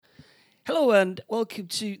Hello and welcome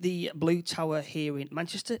to the Blue Tower here in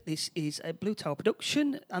Manchester. This is a Blue Tower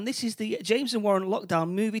production, and this is the James and Warren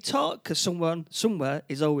Lockdown Movie Talk, because someone somewhere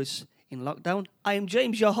is always in lockdown. I am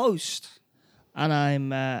James, your host. And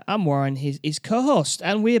I'm Warren, his co-host,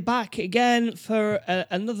 and we're back again for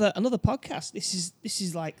another podcast. This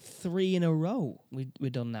is like 3 in a row.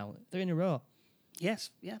 We're done now. 3 in a row.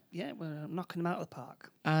 Yes, yeah, we're knocking them out of the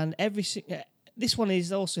park. And this one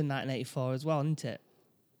is also in 1984 as well, isn't it?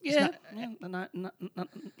 Yeah.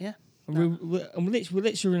 We're literally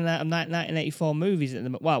running out of 1984 movies at the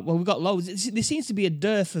moment. Well, we've got loads. There seems to be a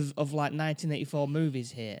dearth of like 1984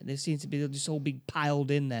 movies here. There seems to be just all big piled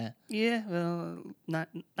in there. Yeah, well,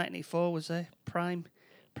 1984 was a prime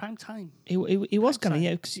time. It was kind of,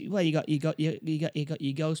 yeah. Cause, well, you got your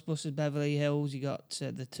Ghostbusters, Beverly Hills. You got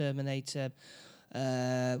the Terminator.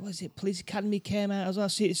 What is it? Police Academy came out as well.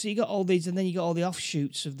 So you got all these, and then you got all the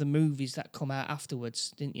offshoots of the movies that come out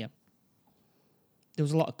afterwards, didn't you? There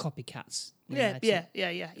was a lot of copycats. Yeah.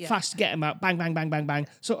 Fast, get them out, bang, bang, bang, bang, bang.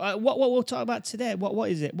 So what we'll talk about today?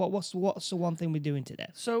 What is it? What's the one thing we're doing today?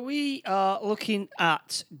 So we are looking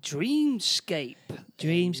at Dreamscape.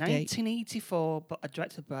 1984, but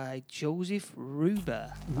directed by Joseph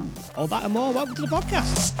Ruber. All that and more. Welcome to the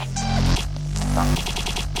podcast.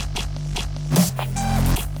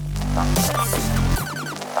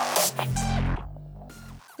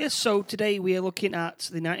 Yes, so today we are looking at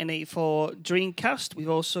the 1984 Dreamcast. We've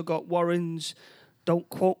also got Warren's Don't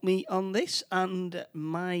Quote Me on this, and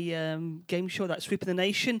my game show that's Sweeping the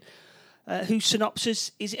Nation, whose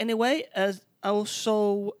synopsis is anyway, as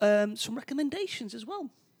also some recommendations as well.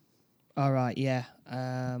 All right, yeah.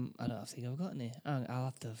 I don't think I've got any. I'll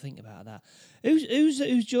have to think about that.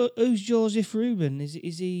 Who's Joseph Ruben?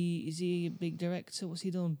 Is he a big director? What's he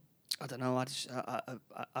done? I don't know. I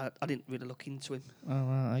didn't really look into him. Oh,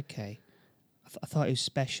 right, okay. I thought it was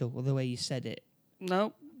special, the way you said it.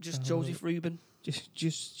 No, just Joseph Ruben. Just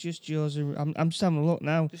Joseph. I'm just having a look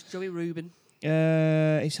now. Just Joey Ruben.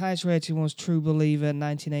 His highest rating was True Believer,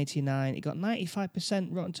 1989. It got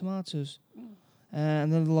 95% Rotten Tomatoes.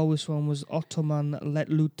 And then the lowest one was Ottoman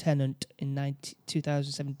Lieutenant in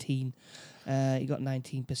 2017. He got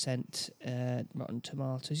 19% Rotten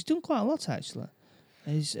Tomatoes. He's done quite a lot, actually.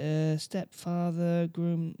 His stepfather,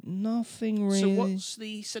 groom, nothing really. So what's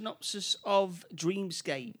the synopsis of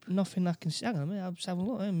Dreamscape? Nothing I can see. Hang on a minute, I'll just have a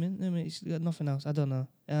look. He's got nothing else. I don't know.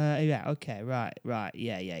 Yeah, okay, right.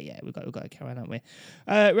 Yeah. We've got to carry on, haven't we?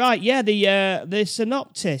 Right, yeah. The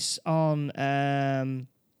synopsis on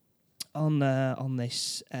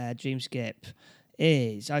this Dreamscape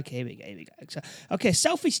is okay. Here we go. So, okay,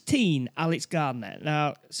 selfish teen Alex Gardner.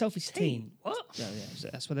 Now, selfish teen. What? Oh,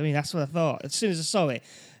 yeah, that's what I mean. That's what I thought as soon as I saw it.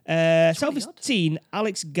 Selfish teen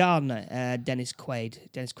Alex Gardner. Dennis Quaid.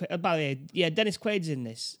 By the way, yeah, Dennis Quaid's in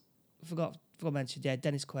this. Forgot to mention. Yeah,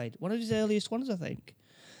 Dennis Quaid. One of his earliest ones, I think.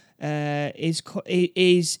 Is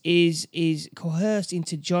coerced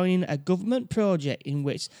into joining a government project in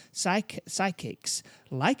which psychics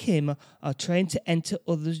like him are trained to enter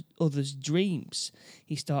others' dreams.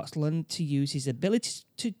 He starts learning to use his ability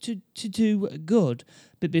to do good,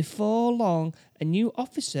 but before long, a new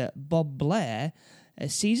officer, Bob Blair,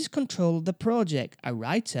 seizes control of the project. A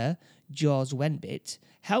writer, George Wenbit,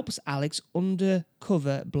 helps Alex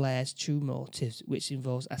uncover Blair's true motives, which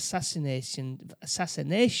involves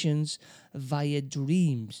assassinations via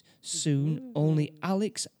dreams. Soon, only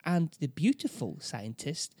Alex and the beautiful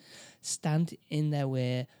scientist stand in their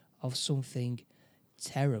way of something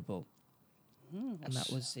terrible. And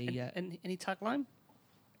that was the any tagline?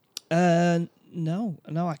 No,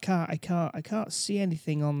 I can't see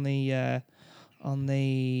anything on the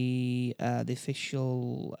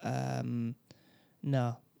official.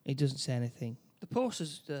 No, it doesn't say anything. The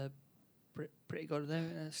poster's pretty good.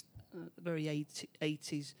 They're very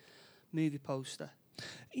 80s movie poster.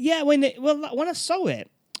 Yeah, when I saw it,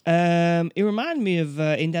 it reminded me of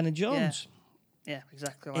Indiana Jones. Yeah,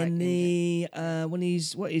 exactly. Like in the when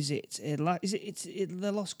he's what is it? It's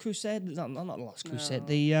the Lost Crusade? Not the Lost Crusade.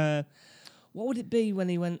 The what would it be when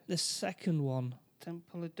he went the second one?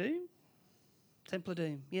 Temple of Doom.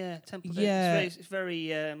 Yeah, Temple of Doom. Yeah, it's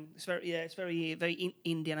very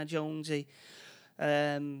Indiana Jonesy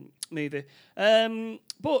movie.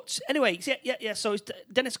 But anyway, yeah. So it's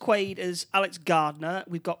Dennis Quaid as Alex Gardner.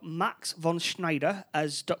 We've got Max von Schneider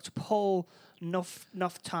as Dr. Paul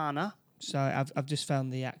Noftana. So I've just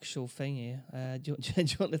found the actual thing here. Do you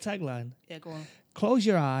want the tagline? Yeah, go on. Close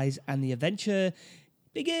your eyes and the adventure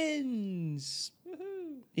begins.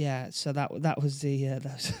 Woohoo! Yeah, so that was the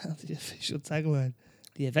official tagline.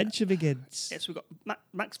 The adventure begins. Yes, we've got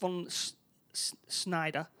Max von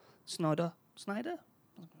Schneider.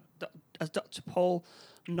 as Dr. Paul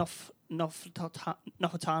Nofutana.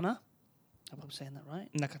 I hope I'm saying that right.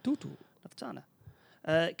 Nakatutu. Nofutana.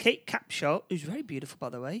 Kate Capshaw, who's very beautiful, by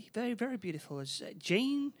the way, very, very beautiful, as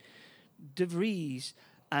Jane DeVries,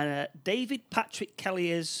 and David Patrick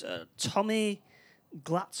Kelly as Tommy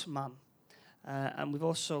Glatzman. And we've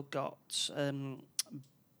also got,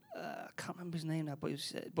 I can't remember his name now, but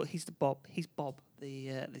he's Bob. He's Bob,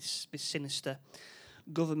 this sinister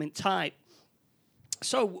government type.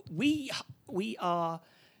 So we are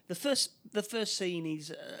the first scene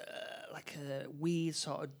is like a weird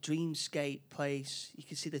sort of dreamscape place. You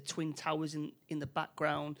can see the Twin Towers in the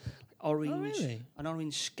background, orange, Oh, really? an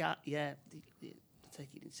orange sky. Yeah, I take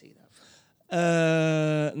it you didn't see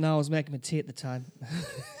that. No, I was making my tea at the time.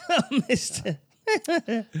 I missed it.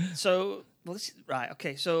 So, well, this is right.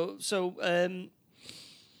 Okay, so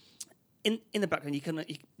in the background you can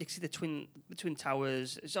see the twin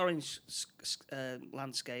towers. It's orange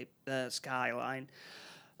landscape skyline,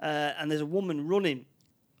 and there's a woman running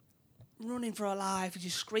for her life,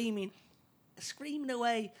 just screaming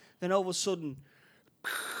away. Then all of a sudden,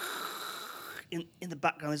 in the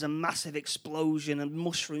background, there's a massive explosion, and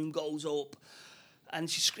mushroom goes up, and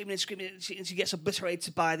she's screaming, and she gets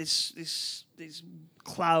obliterated by this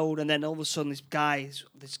cloud, and then all of a sudden, this guy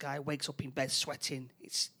wakes up in bed sweating.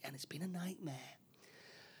 It's been a nightmare,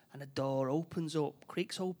 and a door opens up,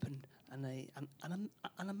 creaks open, and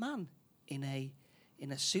a man in a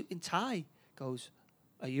suit and tie goes,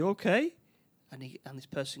 "Are you okay?" And this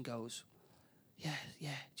person goes, "Yeah,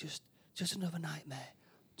 just another nightmare,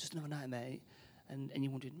 And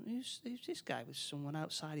you're wondering, who's this guy? Was someone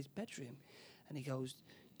outside his bedroom? And he goes,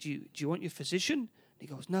 "Do you want your physician?" And he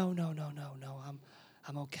goes, "No,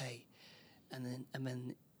 I'm okay." And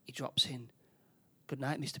then he drops in, "Good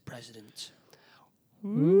night, Mr. President."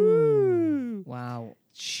 Ooh. Wow.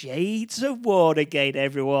 Shades of Watergate,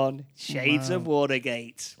 everyone. Shades of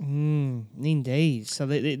Watergate. Indeed. So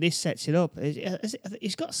this sets it up.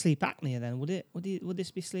 He's got sleep apnea. Then would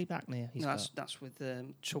this be sleep apnea? No, that's with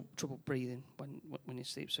trouble breathing when you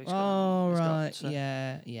sleep. So he's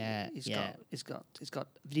got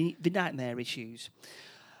the nightmare issues.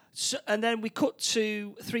 So, and then we cut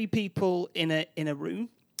to three people in a room,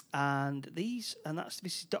 and this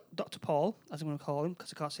is Dr. Paul, as I'm going to call him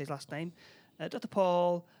because I can't say his last name. Dr.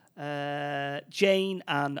 Paul, Jane,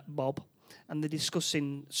 and Bob, and they're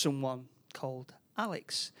discussing someone called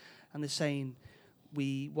Alex, and they're saying,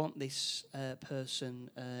 "We want this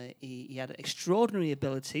person. He had extraordinary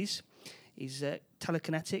abilities. He's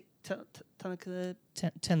telekinetic, telekinetic,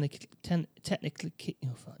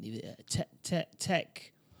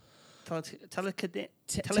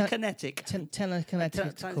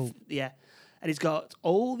 yeah, and he's got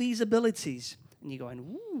all these abilities." And you're going,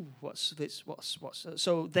 "Ooh, what's this? What's?"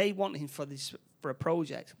 So they want him for a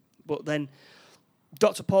project, but then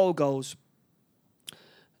Dr. Paul goes,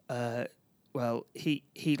 "Well,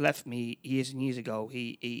 he left me years and years ago.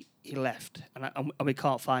 He left, and we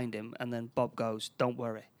can't find him." And then Bob goes, "Don't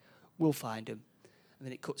worry, we'll find him." And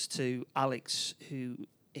then it cuts to Alex, who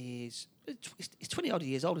is he's 20 odd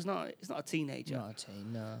years old. He's not a teenager. Not a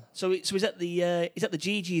teen, no. So he's at the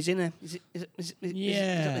GGs, isn't he? He's at the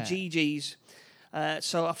GGs.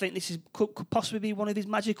 So I think this could possibly be one of his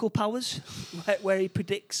magical powers, where he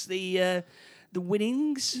predicts the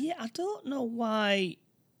winnings. Yeah, I don't know why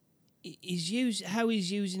how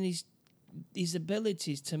he's using his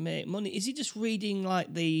abilities to make money. Is he just reading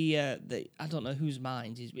like the I don't know whose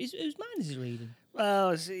mind whose mind is he reading? Well,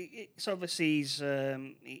 it's obviously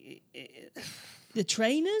the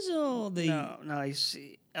trainers or the no.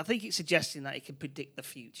 I think it's suggesting that he can predict the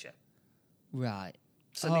future. Right.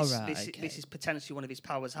 So this is potentially one of his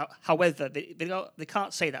powers. However, they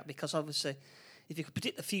can't say that because obviously, if you could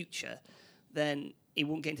predict the future, then he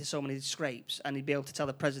wouldn't get into so many scrapes, and he'd be able to tell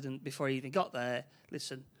the president before he even got there,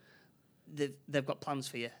 "Listen, they've got plans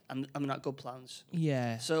for you, and they're not good plans."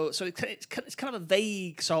 Yeah. So it's kind of a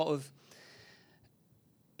vague sort of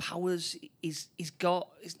powers he's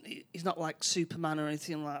got. He's not like Superman or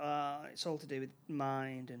anything like that. It's all to do with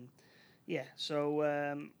mind and yeah.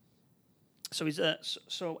 So. So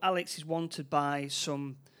Alex is wanted by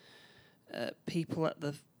some people at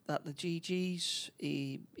the GGs.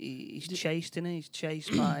 He's chased, isn't he? He's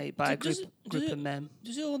chased by a group of men.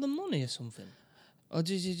 Does he owe them money or something? Or I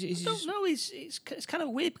don't know. It's kind of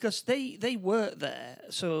weird because they work there.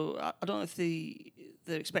 So I don't know if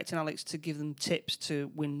they're expecting Alex to give them tips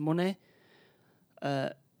to win money.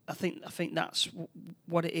 I think that's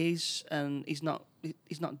what it is, and he's not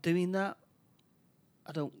doing that.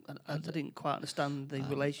 I didn't quite understand the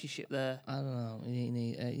relationship there. I don't know. I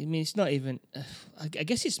mean, it's not even. I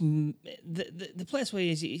guess it's the place where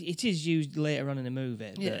it is used later on in the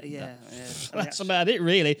movie. Yeah. That's about it,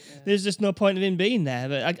 really. Yeah. There's just no point of him being there.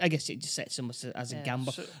 But I guess it just sets him up as a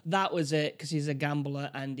gambler. So, that was it, because he's a gambler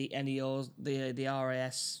and he owes the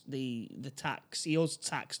RAS the tax. He owes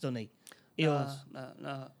tax, doesn't he? No.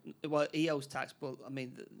 Well, he owes tax, but I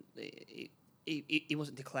mean, he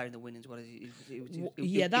wasn't declaring the winnings. What is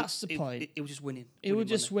he? That's the point. He was just winning. He was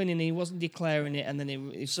just winning. He wasn't declaring it, and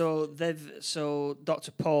then So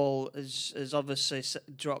Dr. Paul has obviously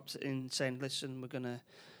dropped in saying, "Listen, we're gonna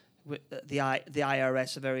the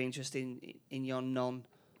IRS are very interested in your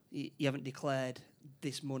you haven't declared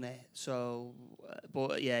this money." So,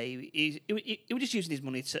 but yeah, he was just using his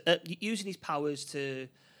money using his powers to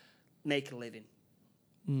make a living.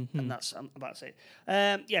 Mm-hmm. And that's it.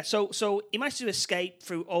 So he managed to escape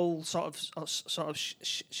through all sort of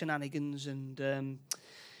shenanigans, and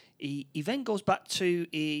he then goes back to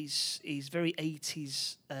his very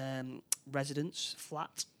 80s residence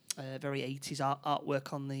flat, very 80s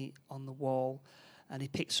artwork on the wall, and he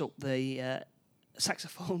picks up the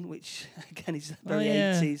saxophone, which again is very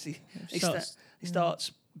 80s. He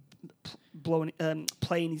starts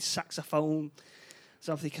playing his saxophone.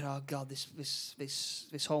 So I'm thinking, oh God,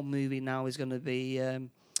 this whole movie now is going to be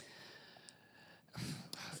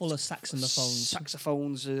full of saxophones.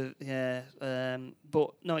 Saxophones,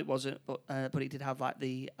 but no, it wasn't. But it did have like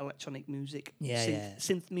the electronic music,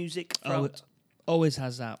 synth music throughout. Always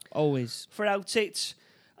has that. Always throughout it.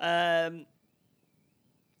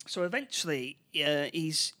 So eventually,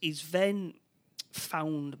 he's then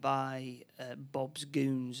found by Bob's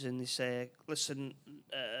goons, and they say, "Listen,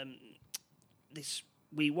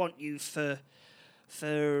 we want you for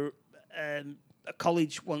a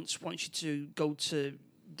college wants you to go to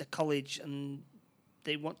the college, and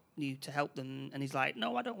they want you to help them." And he's like,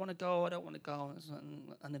 "No, I don't want to go.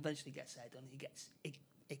 And eventually gets there done.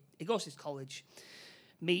 He goes to his college,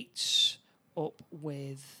 meets up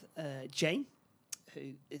with Jane,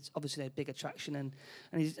 who is obviously a big attraction, and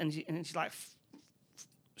she's like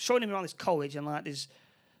showing him around this college, and like there's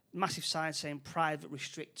massive signs saying private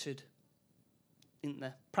restricted. In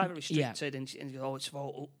there, private restricted, and it's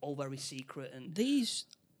all very secret. And these,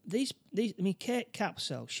 I mean, Kate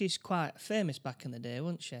Capshaw, she's quite famous back in the day,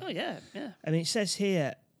 wasn't she? Oh yeah. I mean, it says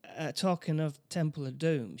here, talking of Temple of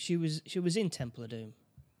Doom, she was in Temple of Doom,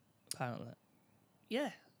 apparently.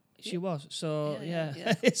 Yeah, she was. So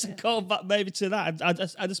yeah. It's a callback maybe to that. I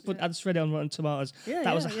just read it on Rotten Tomatoes.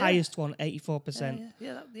 That was the highest one, 84%.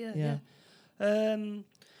 Yeah.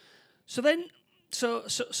 So then. So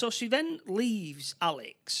she then leaves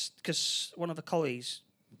Alex because one of the colleagues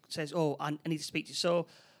says, "Oh, I need to speak to you." So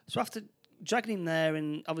after dragging him there,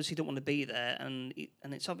 and obviously don't want to be there, and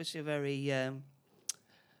it's obviously a very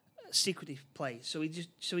secretive place. So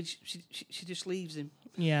she just leaves him.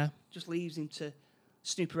 Yeah, just leaves him to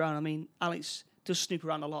snoop around. I mean, Alex does snoop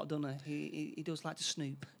around a lot, doesn't he? He does like to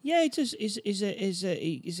snoop. Yeah, he does.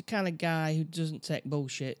 He's a kind of guy who doesn't take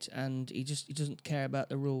bullshit, and he doesn't care about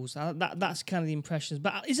the rules. That's kind of the impressions.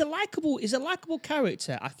 But he's a likable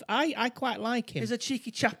character. I quite like him. He's a cheeky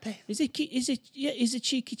chappy. He's a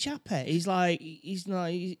cheeky chappy.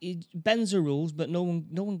 He bends the rules, but no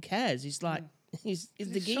one cares. He's like he's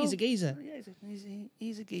a geezer. Yeah,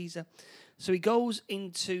 he's a geezer. So he goes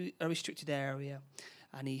into a restricted area.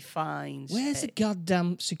 And he finds... Where's the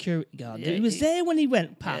goddamn security guard? Yeah, he was there when he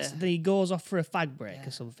went past. Then he goes off for a fag break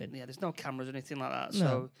or something. Yeah, there's no cameras or anything like that. No.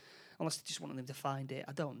 So unless they just wanted them to find it,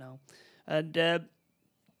 I don't know. And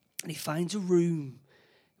he finds a room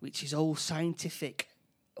which is all scientific,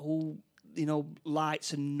 all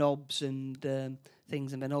lights and knobs and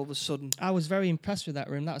things. And then all of a sudden, I was very impressed with that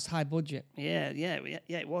room. That was high budget. Yeah,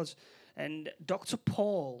 it was. And Dr.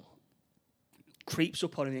 Paul creeps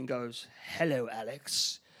up on him and goes, "Hello,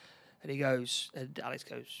 Alex." And Alex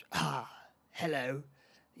goes, hello.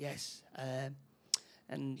 Yes.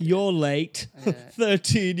 And you're late.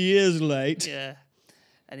 13 years late. Yeah.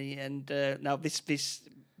 Now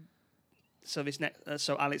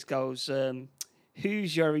so Alex goes,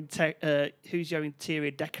 who's your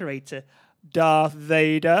interior decorator? Darth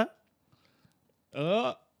Vader.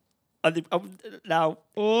 Oh. Now.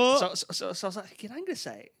 Oh. So I was like, I'm going to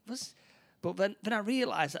say it was. But then I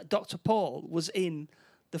realised that Dr. Paul was in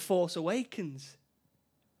The Force Awakens.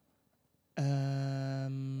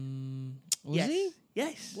 Was he?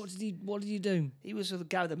 Yes. What did he do? He was the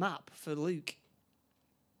guy with the map for Luke.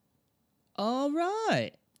 All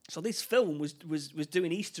right. So this film was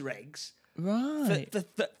doing Easter eggs. Right.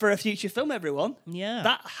 For a future film, everyone. Yeah.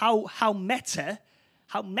 That how meta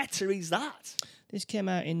is that? This came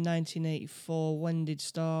out in 1984. When did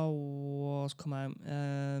Star Wars come out?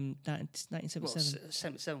 1977. Well,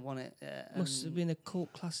 77, wasn't it? Yeah, Must have been a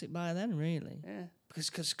cult classic by then, really. Yeah,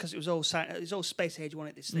 because it was all space age, wasn't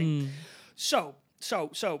it? This thing. So,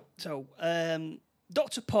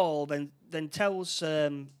 Dr. Paul then tells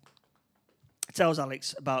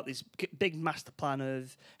Alex about this big master plan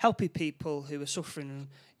of helping people who are suffering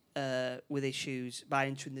with issues by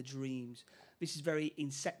entering the dreams. This is very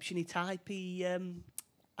Inception-y typey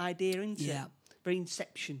idea, isn't it? Yeah. Very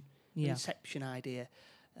Inception. Yeah. Inception idea.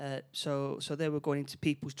 So they were going into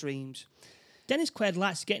people's dreams. Dennis Quaid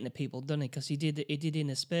likes getting to people, doesn't he? Because he did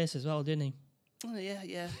Inner Space as well, didn't he? Oh,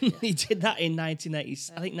 yeah. He did that in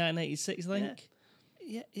 1980. I think 1986. I think.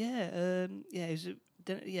 He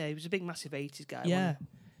was a big, massive 80s guy. Yeah.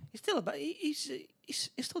 He's still about. He's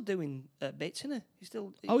still doing bits, isn't he?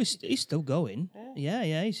 He's still going.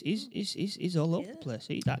 Yeah. He's all over the place.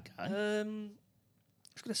 He's that guy. I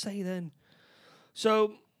was going to say then.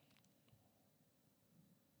 So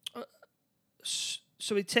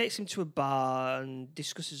he takes him to a bar and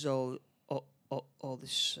discusses all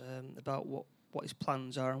this about what his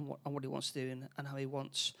plans are and what he wants to do and how he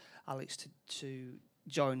wants Alex to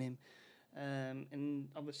join him. And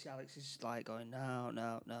obviously Alex is like going, no,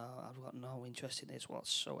 I've got no interest in this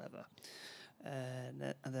whatsoever.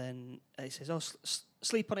 And then he says,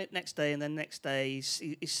 sleep on it next day. And then next day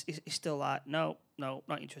he's still like, no,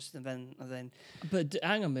 not interested. And then. But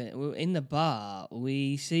hang on a minute. In the bar,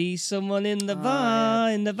 we see someone in the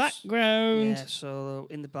bar in the background. Yeah. So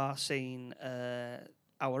in the bar scene,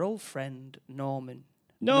 our old friend Norm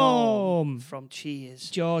from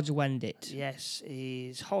Cheers, George Wenditt. Yes,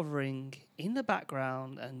 he's hovering in the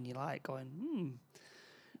background, and you're like going,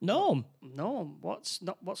 Norm, what's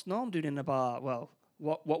Norm doing in the bar? Well,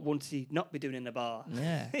 what won't he not be doing in the bar?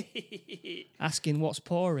 Yeah, asking what's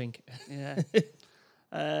pouring. Yeah.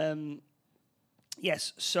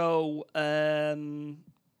 Yes. So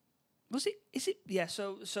was it? Is it? Yeah.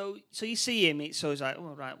 So you see him. So he's like,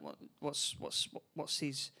 oh right, what's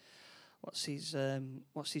his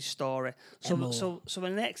story? So the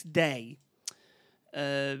next day,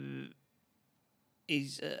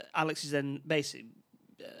 Alex is then basically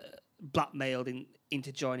blackmailed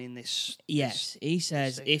into joining this. Yes, he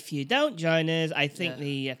says, if you don't join us, I think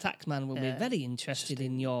the taxman will be very interested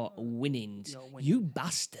in your winnings. You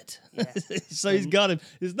bastard. Yeah. So he's got him.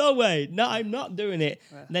 There's no way. No, I'm not doing it.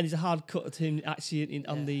 Yeah. And then it's a hard cut to him actually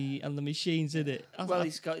on the machines, isn't it? Well,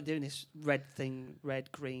 he's got doing this red thing,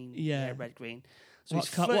 red, green. Yeah, red, green. So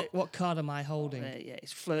what card am I holding?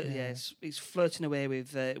 He's flirting away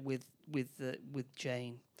with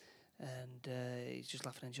Jane. And he's just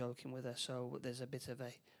laughing and joking with her, so there's a bit of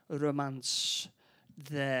a romance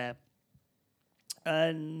there.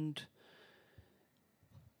 And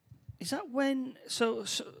is that when? So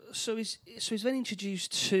he's then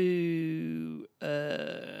introduced to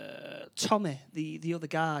Tommy, the other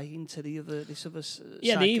guy, into this other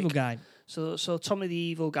yeah, psychic. the evil guy. So Tommy, the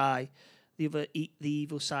evil guy, the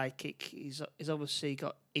evil psychic, he's obviously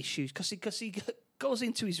got issues because he goes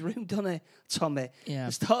into his room, doesn't he, Tommy? Yeah.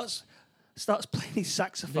 And starts playing his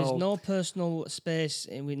saxophone. There's no personal space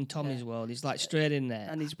in Tommy's world. He's like straight in there.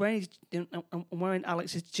 And he's wearing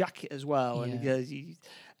Alex's jacket as well. And he goes,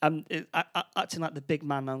 acting like the big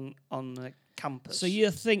man on the campus. So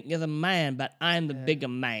you think you're the man, but I'm the bigger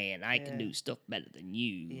man. I can do stuff better than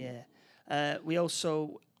you. Yeah. We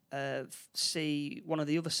also see one of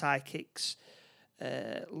the other psychics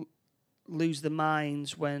lose their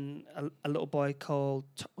minds when a little boy called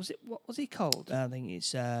what was he called? I think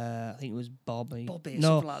it was Bobby. Bobby,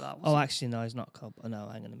 no, something like that. Actually, no, he's not called. Oh, no,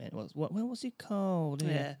 hang on a minute. What was he called?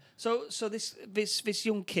 Yeah. So this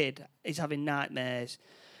young kid is having nightmares.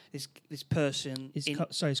 This person.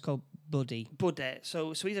 It's called Buddy. Buddy.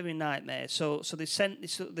 So he's having nightmares. So they sent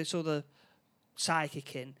this other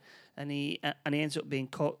psychic in, and he ends up being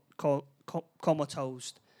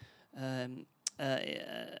comatose.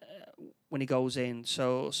 When he goes in,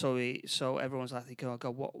 so everyone's like, "Oh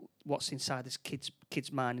God, what's inside this kid's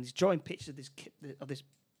mind?" And he's drawing pictures of this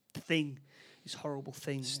thing, this horrible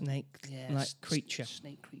thing, snake creature,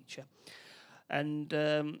 and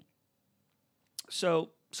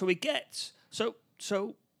so we get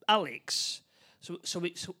Alex, so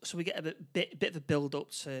we get a bit of a build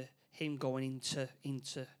up to him going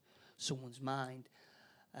into someone's mind.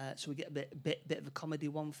 So we get a bit of a comedy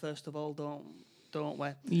one first of all, don't we?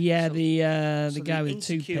 Yeah, the guy with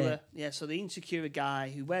the toupee. Yeah, so the insecure guy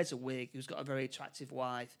who wears a wig, who's got a very attractive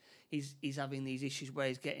wife, he's having these issues where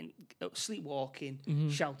he's getting sleepwalking,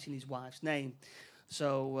 shouting his wife's name.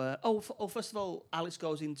 So, first of all, Alex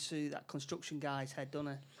goes into that construction guy's head, doesn't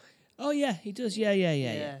he? Oh yeah, he does.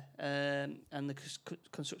 Yeah. And the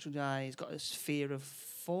construction guy has got this fear of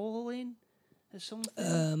falling or something.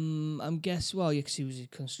 I'm guess. Well, yeah, because he was in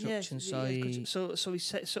construction, so he. So he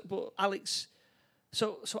said. But Alex.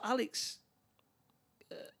 So Alex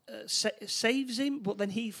saves him, but then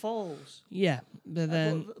he falls. Yeah, but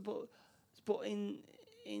then. But in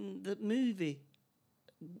the movie,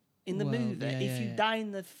 if you die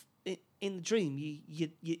in the dream,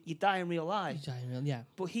 you die in real life. Yeah.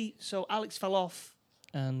 But Alex fell off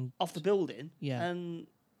the building. Yeah. And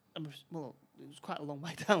well, it was quite a long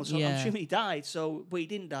way down, so Yeah. I'm assuming he died. But he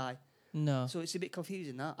didn't die. No. So it's a bit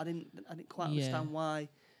confusing. That I didn't quite understand why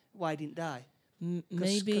he didn't die. Maybe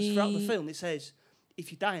because throughout the film it says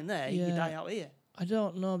if you die in there, you die out here. I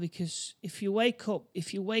don't know, because if you wake up,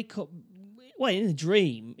 well, in a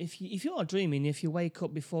dream, if you're dreaming, if you wake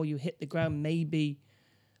up before you hit the ground, maybe.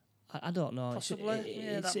 I don't know. Possibly.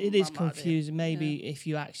 It is confusing. Maybe if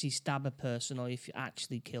you actually stab a person or if you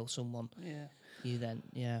actually kill someone, you then.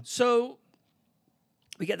 So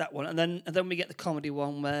we get that one, and then we get the comedy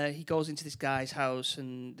one where he goes into this guy's house,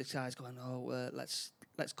 and this guy's going, let's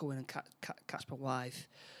go in and catch my wife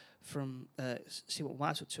from see what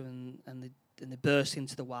wife's up to, and they burst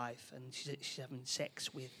into the wife, and she's having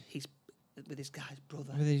sex with this guy's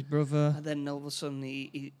brother. With his brother. And then all of a sudden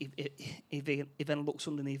he then looks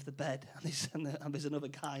underneath the bed, and there's another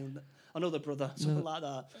guy, another brother, something like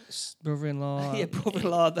that. Brother-in-law. Yeah,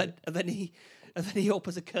 brother-in-law. And then he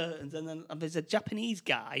opens the curtains, and there's a Japanese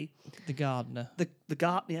guy. The gardener. The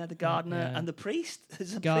gardener, and the priest.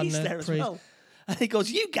 There's a priest there as well. And he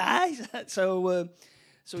goes, "You guys!" So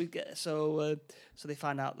they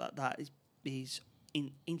find out that he's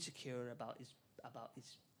insecure about his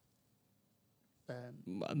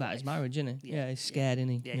his marriage, isn't he? Yeah, he's scared, isn't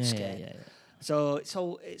he? Yeah, he's scared. Yeah. So it's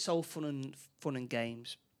all fun and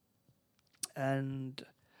games, and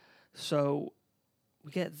so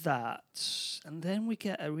we get that, and then we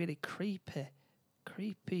get a really creepy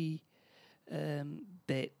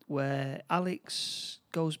bit where Alex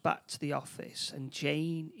goes back to the office and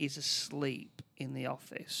Jane is asleep in the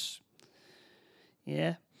office.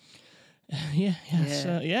 Yeah. He has.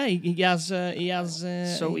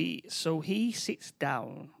 So he sits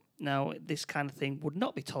down. Now, this kind of thing would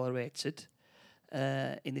not be tolerated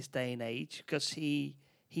in this day and age, because he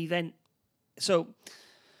then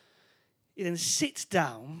sits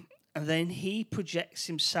down, and then he projects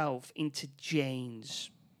himself into Jane's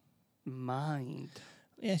mind.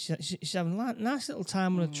 Yeah, she's having a nice little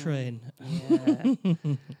time on a train. Yeah.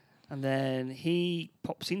 And then he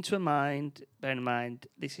pops into her mind. Bear in mind,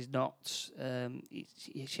 this is not. She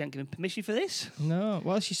ain't given permission for this. No.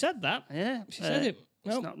 Well, she said that. Yeah, she said it.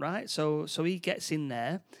 It's not right. So he gets in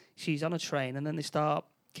there. She's on a train, and then they start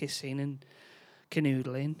kissing and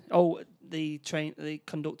canoodling. Oh, the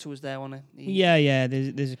conductor was there, wasn't he? Yeah.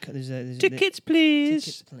 There's tickets, please.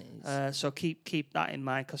 Tickets, please. So keep that in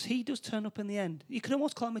mind, because he does turn up in the end. You can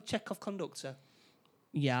almost call him a Chekhov conductor.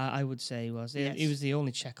 Yeah, I would say he was. Yes. He was the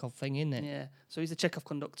only Chekhov thing, isn't it? Yeah, so he's the Chekhov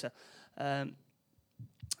conductor. And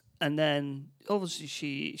then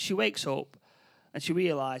obviously she wakes up and she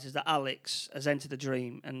realises that Alex has entered the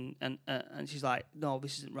dream, and she's like, "No,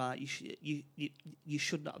 this isn't right. You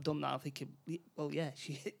should not have done that." I'm thinking, well, yeah,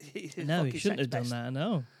 no, he shouldn't have done that.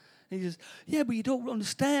 No. He says, "Yeah, but you don't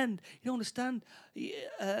understand. You don't understand.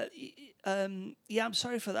 Yeah, I'm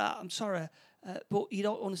sorry for that. I'm sorry." But you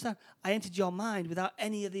don't understand. I entered your mind without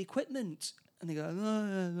any of the equipment. And they go,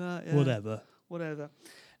 Whatever.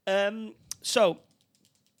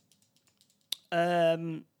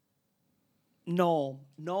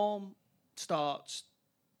 Norm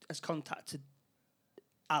has contacted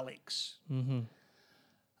Alex. Mm-hmm.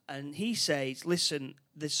 And he says, "Listen,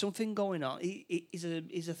 there's something going on." He's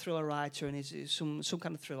a thriller writer, and he's some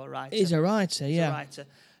kind of thriller writer. He's a writer, He's a writer.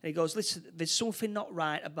 And he goes, "Listen, there's something not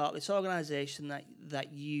right about this organisation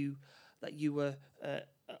that you were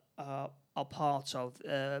are part of.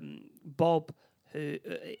 Bob, who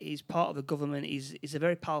is part of the government, is a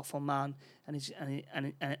very powerful man, and he's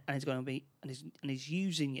going to be and he's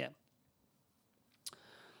using you."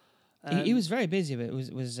 He was very busy. But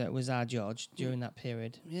was our George during that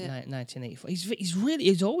period, 1984.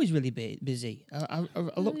 He's always really busy. I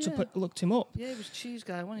looked him up. Yeah, he was a cheese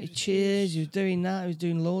guy, wasn't he? He was doing that. He was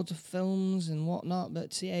doing loads of films and whatnot. But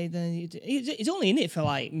then he's only in it for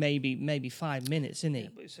like maybe 5 minutes, isn't he? Yeah,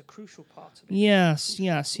 but it's a crucial part of it. Yes,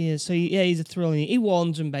 he is. So he's a thrill. He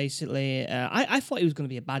warns him basically. I thought he was going to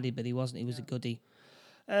be a baddie, but he wasn't. He was a goodie.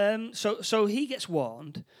 So he gets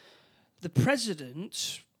warned. The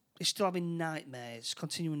president is still having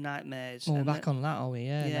continuing nightmares. Oh, we're back on that, are we?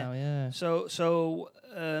 Yeah. Yeah. Now, yeah. So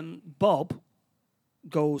Bob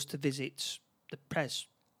goes to visit the Prez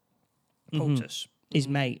POTUS. His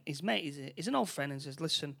mate. His mate is an old friend and says,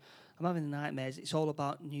 listen, I'm having nightmares. It's all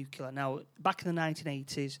about nuclear. Now, back in the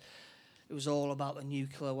 1980s, it was all about the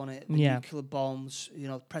nuclear, wasn't it? The nuclear bombs,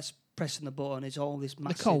 pressing the button. It's all this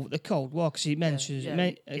massive... The Cold War, because he mentions...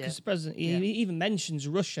 Because the president, he even mentions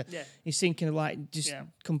Russia. Yeah. He's thinking of, like, just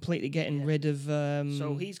completely getting rid of...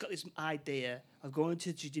 So he's got this idea of going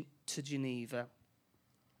to Geneva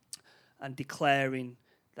and declaring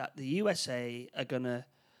that the USA are going to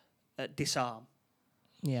disarm.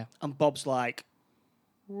 Yeah. And Bob's like...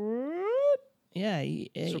 Yeah,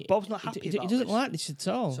 so Bob's not happy about he doesn't this. like this at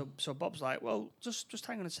all. So Bob's like, well, just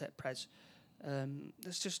hang on a sec, Prez.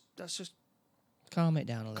 Let's just calm it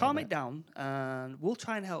down a little calm bit. it down, and we'll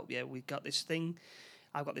try and help you. We've got this thing,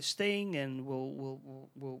 I've got this thing, and we'll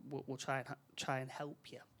try and help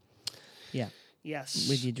you. Yeah. Yes.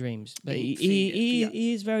 With your dreams, but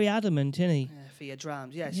he is very adamant, isn't he? Yeah, for your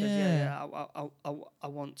dreams. Yeah. He says, I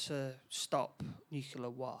want to stop nuclear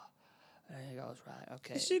war. And he goes, right,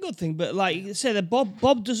 okay. It's a good thing, but like you say, that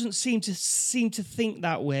Bob doesn't seem to think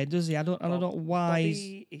that way, does he? I don't know why.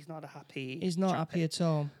 He's not a happy. He's not happy at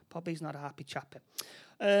all. Bobby's not a happy chappy.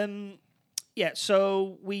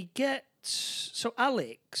 So we get. So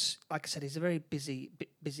Alex, like I said, he's a very busy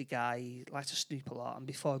guy. He likes to snoop a lot, and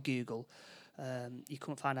before Google, you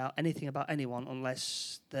couldn't find out anything about anyone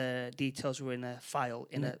unless the details were in a file,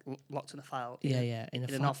 locked in a file. In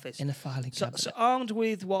an office, in a filing cabinet. So armed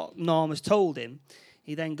with what Norm has told him,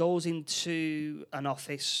 he then goes into an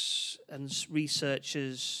office and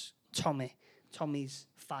researches Tommy's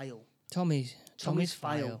file. Tommy's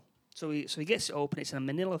file. So he gets it open. It's in a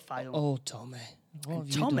Manila file. Oh, Tommy! What have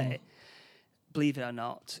you Tommy, done? believe it or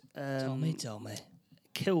not, Tommy,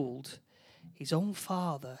 killed his own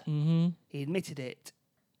father. Mm-hmm. He admitted it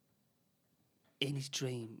in his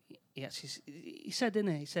dream. He said,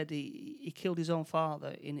 didn't he? He said he killed his own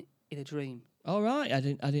father in a dream. All right, I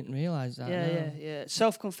didn't realise that. Yeah.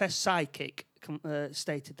 Self-confessed psychic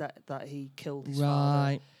stated that he killed his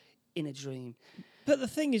father in a dream. But the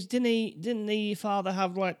thing is, didn't the father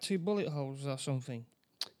have like 2 bullet holes or something?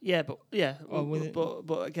 Yeah, but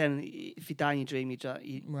again, if you die in your dream, you die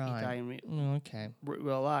in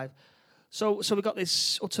real life. So we got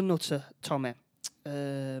this utter nutter Tommy.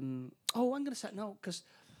 I'm going to say no, because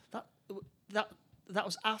that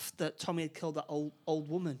was after Tommy had killed that old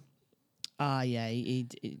woman. Ah, yeah, he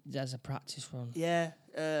does a practice run. Yeah.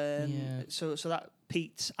 So that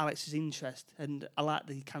piqued Alex's interest, and I like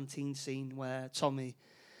the canteen scene where Tommy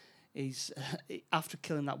is after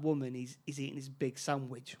killing that woman, he's eating his big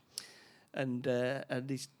sandwich, and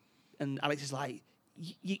Alex is like,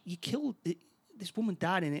 you killed this woman,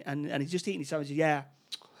 died in it, and he's just eating his sandwich. Yeah,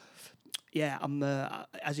 I'm.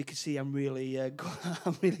 As you can see, I'm really,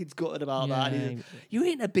 I'm really gutted about that. You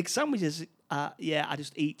eating a big sandwiches? Yeah, I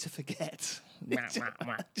just eat to forget.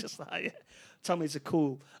 Just like Tommy's a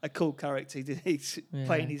cool character. He's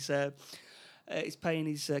playing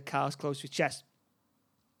his cards close to his chest.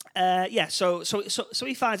 So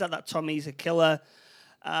he finds out that Tommy's a killer,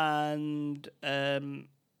 and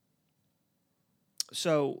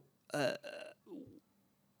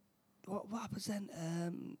what happens then?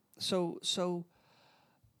 So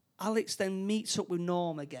Alex then meets up with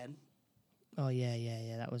Norm again. Oh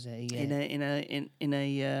yeah, that was it. Yeah.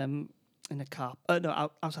 In a car. No,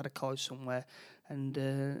 outside of college somewhere, and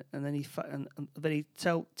then he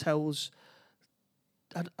tells.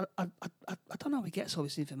 I don't know how he gets all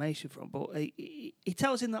this information from, but he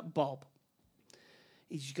tells him that Bob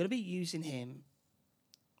is going to be using him.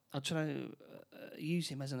 I'm trying to use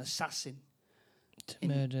him as an assassin to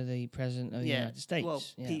murder the president of the United States. Well,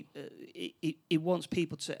 he wants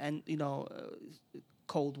people to end,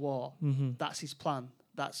 Cold War. Mm-hmm. That's his plan.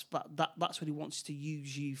 That's what he wants to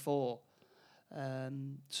use you for.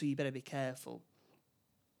 So you better be careful.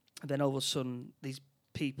 And then all of a sudden, these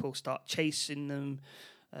people start chasing them.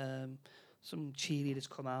 Some cheerleaders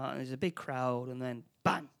come out, and there's a big crowd, and then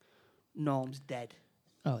bang, Norm's dead.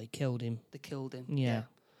 Oh, he killed him. They killed him. Yeah.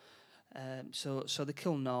 So they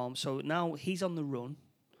kill Norm. So now he's on the run,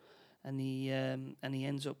 and he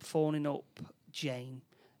ends up phoning up Jane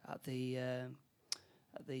at the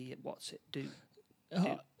what's it do?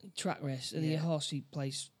 Track race at the horsey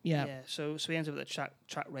place. Yeah. Yeah. So he ends up at the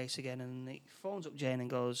track race again, and he phones up Jane and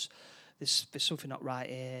goes, "There's something not right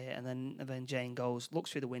here." And then Jane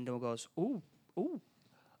looks through the window and goes, "Ooh,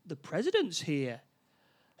 the president's here."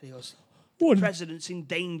 And he goes, "The president's in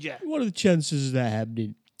danger." What are the chances of that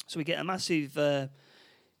happening? So we get a massive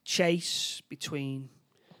chase between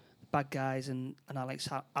the bad guys and Alex.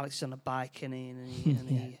 Alex is on a bike and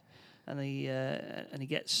and he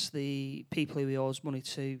gets the people who he owes money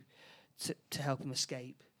to help him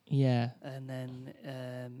escape. Yeah. And then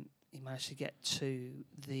he managed to get to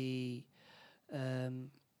the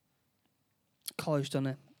college,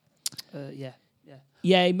 doesn't he? Yeah.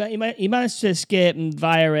 Yeah, he managed to escape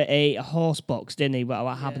via a horse box, didn't he?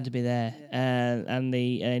 What happened to be there, and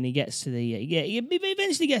he gets to he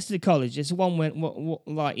eventually gets to the college. It's one way,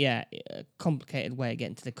 a complicated way of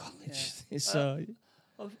getting to the college. Yeah. So,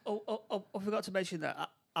 I forgot to mention that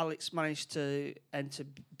Alex managed to enter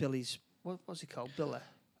Billy's. What's he called? Billy.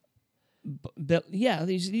 But yeah,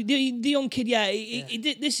 the young kid. Yeah, he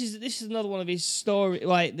did. This is another one of his story.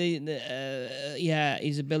 Like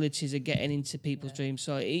his abilities of getting into people's dreams.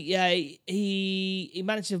 So he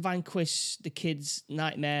managed to vanquish the kid's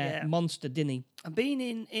nightmare monster, didn't he? And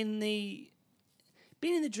being in the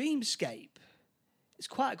dreamscape, it's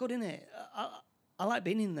quite good, isn't it? I like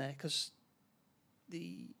being in there because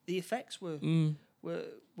the effects were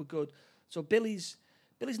good. So Billy's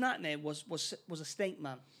nightmare was a snake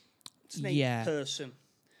man. Snake person.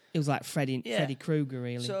 It was like Freddy Krueger,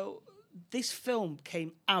 really. So this film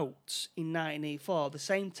came out in 1984, the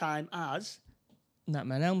same time as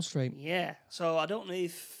Nightmare on Elm Street. Yeah. So I don't know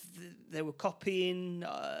if they were copying.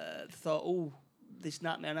 Thought, this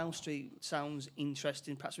Nightmare on Elm Street sounds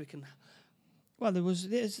interesting. Perhaps we can. Well,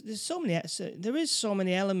 there's so many there is so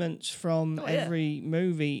many elements from every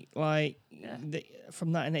movie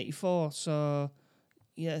from 1984. So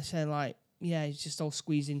it's just all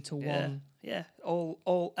squeezed into one. Yeah,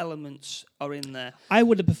 all elements are in there. I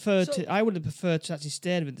would have preferred to actually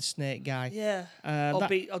stayed with the snake guy. Yeah,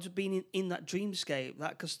 I'll just been in that dreamscape.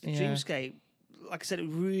 Because the dreamscape, like I said, it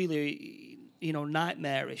really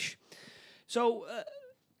nightmarish. So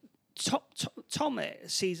Tommy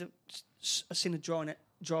sees a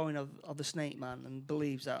drawing of the snake man and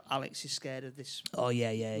believes that Alex is scared of this. Oh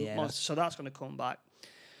yeah. Monster, so that's going to come back.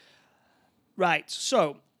 Right,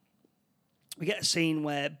 so we get a scene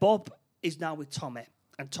where Bob is now with Tommy,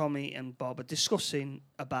 and Tommy and Bob are discussing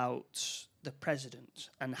about the president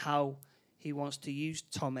and how he wants to use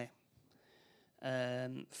Tommy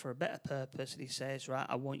for a better purpose. And he says, right,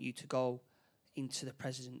 I want you to go into the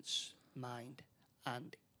president's mind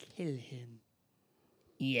and kill him.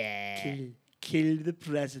 Yeah. Kill the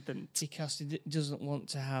president. Because he doesn't want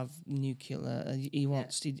to have nuclear. He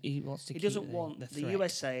wants to. He doesn't want the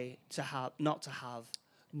USA not to have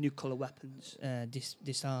nuclear weapons.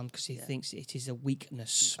 Disarmed because he thinks it is a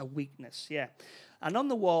weakness. A weakness, yeah. And on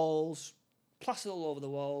the walls, plastered all over the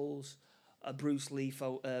walls, are Bruce Lee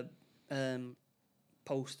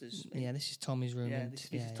posters. Yeah, this is Tommy's room. Yeah, this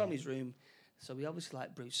is Tommy's room. So we obviously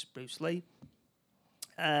like Bruce Lee.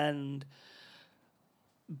 And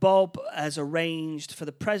Bob has arranged for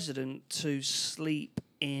the president to sleep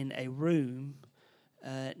in a room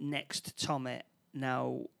next to Tommy.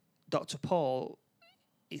 Now, Dr. Paul,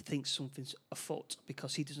 he thinks something's afoot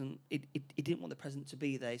because he didn't want the president to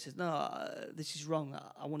be there. He says, no, this is wrong.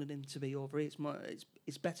 I wanted him to be over here.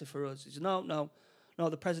 It's better for us. He says, no,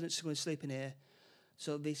 the president's going to sleep in here.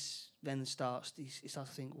 So this then starts, he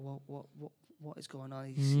starts to think, what is going on?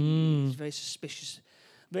 He's very suspicious.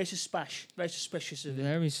 Very suspicious of him.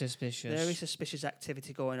 Very suspicious. Very suspicious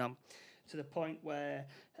activity going on. To the point where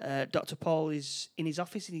Dr. Paul is in his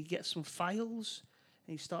office and he gets some files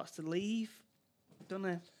and he starts to leave. Don't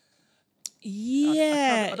they?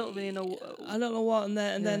 Yeah. I don't really know. I don't know what. And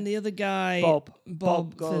then the other guy,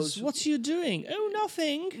 Bob goes, says, "What are you doing?" "Oh,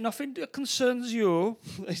 nothing. Nothing that concerns you."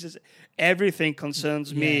 He says, "Everything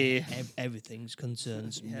concerns me. Everything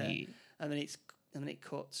concerns me." And then it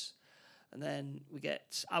cuts. And then we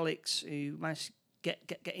get Alex, who managed to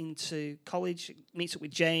get into college, meets up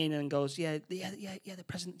with Jane and goes, the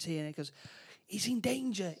president's here. And he goes, he's in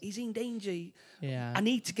danger. Yeah. I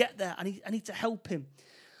need to get there. I need to help him.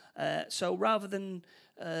 So rather than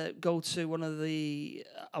go to one of the,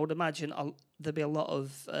 I would imagine there'll be a lot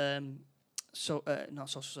of, not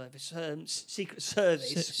social service, Secret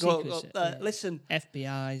Service. Listen,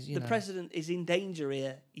 FBI's, the president is in danger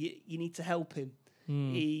here. You need to help him.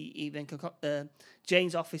 He then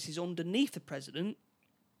Jane's office is underneath the president,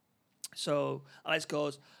 so Alex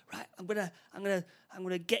goes, right, I'm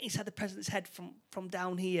gonna get inside the president's head from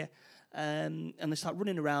down here, and they start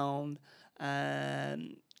running around.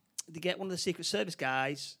 They get one of the Secret Service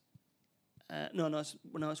guys. No, it's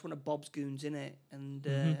one of Bob's goons in it, and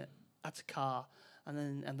at a car,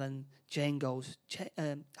 and then Jane goes,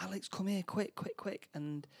 Alex, come here, quick,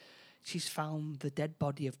 and she's found the dead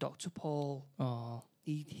body of Dr. Paul. Oh,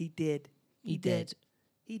 he did. He dead.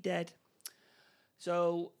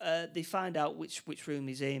 So they find out which room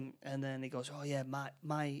he's in, and then he goes, "Oh yeah,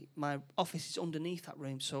 my office is underneath that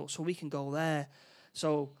room, so we can go there."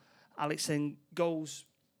 So Alex then goes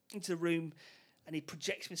into the room, and he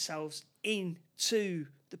projects himself into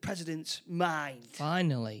the president's mind.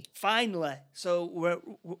 Finally. So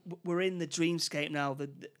we're in the dreamscape now.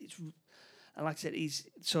 And like I said,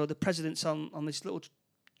 the president's on this little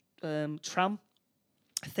tram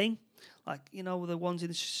thing. Like, you know, the ones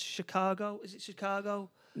in Chicago. Is it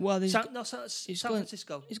Chicago? Well, San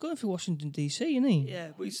Francisco. He's going through Washington D.C., isn't he? Yeah,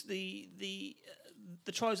 but it's the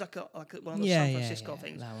Troy's like one of those San Francisco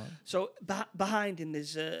things. That one. So behind him,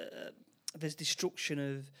 there's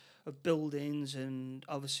destruction of buildings, and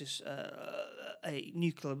obviously a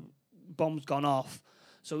nuclear bomb's gone off.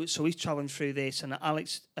 So he's traveling through this, and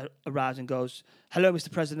Alex arrives and goes, "Hello,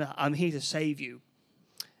 Mr. President. I'm here to save you."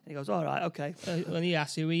 And he goes, "All right, okay." When he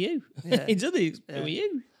asks, "Who are you?" Yeah. He does. Who are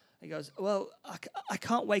you? He goes, "Well, I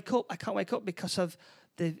can't wake up. I can't wake up because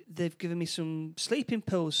they've given me some sleeping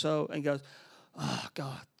pills." So, and he goes, "Oh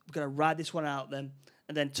God, we're gonna ride this one out then."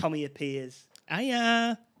 And then Tommy appears.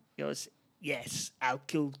 Hiya. He goes, "Yes, I'll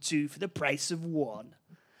kill two for the price of one."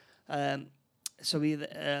 So he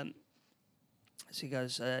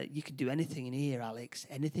goes, "You can do anything in here, Alex.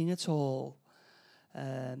 Anything at all."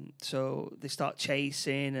 So they start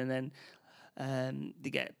chasing, and then they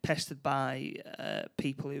get pestered by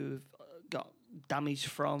people who've got damage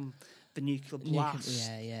from the nuclear blast.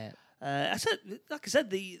 Yeah. I said,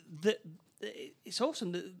 it's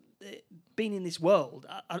awesome that being in this world.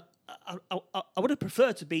 I would have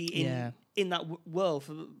preferred to be in that world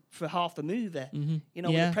for half the movie. Mm-hmm. You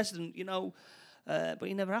know, with the president. You know, but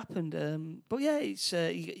it never happened. But yeah, it's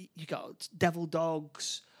you got devil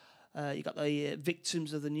dogs. You got the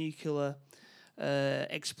victims of the nuclear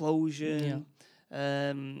explosion.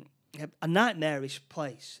 Yeah. A nightmarish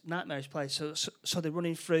place. So they're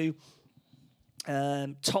running through.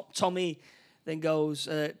 Tommy then goes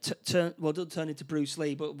doesn't turn into Bruce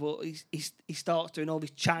Lee, but he starts doing all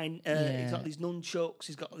this he's got these nunchucks.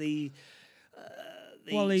 He's got the.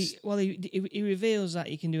 He reveals that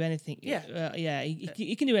he can do anything. Yeah,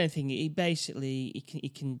 he can do anything. He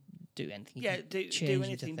can do anything. Do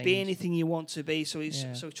anything. Be anything you want to be. So he's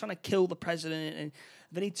trying to kill the president, and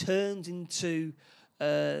then he turns into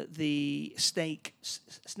the snake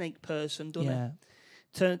person, doesn't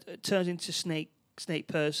he? Turns into snake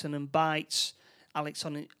person and bites Alex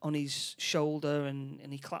on his shoulder,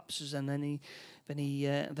 and he collapses, and then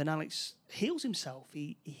Alex heals himself.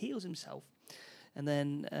 He heals himself, and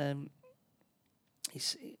then then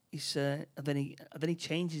he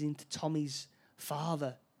changes into Tommy's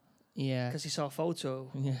father. Yeah, because he saw a photo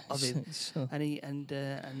of him, so. and he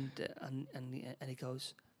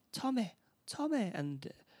goes, Tommy,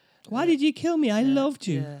 and why did you kill me? I loved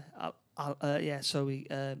you. So he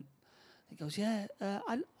goes,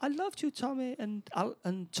 I loved you, Tommy, and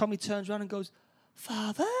Tommy turns around and goes,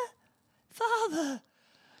 Father,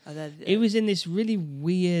 and then he was in this really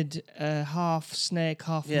weird half snake,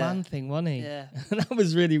 half man thing, wasn't he? Yeah, that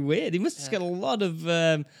was really weird. He must have spent a lot of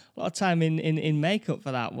time in makeup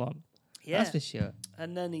for that one. Yeah, that's for sure.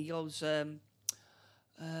 And then he goes, "Go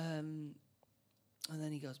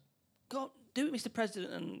on, do it, Mr.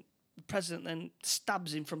 President." And the president then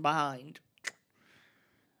stabs him from behind.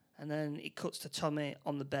 And then it cuts to Tommy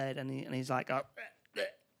on the bed, and he's like, and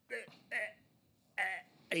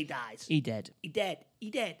he dies. He dead.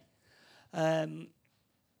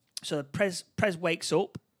 So the Prez wakes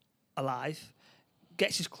up alive,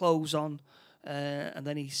 gets his clothes on, and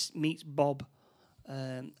then he meets Bob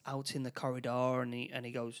out in the corridor, and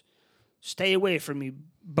he goes, "Stay away from me,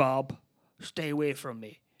 Bob. Stay away from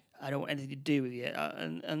me. I don't want anything to do with you."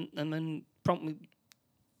 And then promptly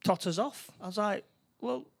totters off. I was like,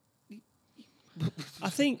 well. I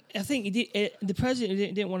think he did, the president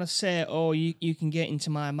didn't want to say, "Oh, you can get into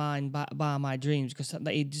my mind by my dreams," because that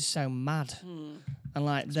he'd just sound mad. And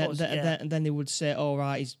like then they would say, "Oh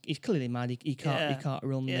right, he's clearly mad. He can't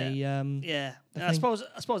run the I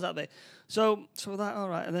suppose that bit. So that all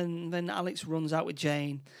right, and then Alex runs out with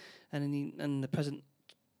Jane, and the president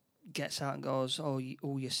gets out and goes, "Oh,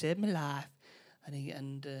 you saved my life,"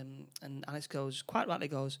 and Alex goes, quite rightly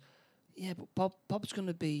goes, "Yeah, but Bob's going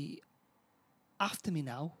to be after me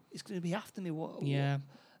now. He's going to be after me." What? Yeah.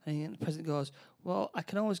 And the president goes, "Well, I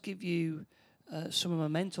can always give you some of my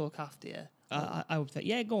mentor look after you." I would think,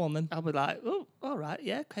 yeah, go on then. I'll be like, "Oh, all right,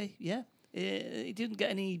 yeah, okay, yeah." He didn't get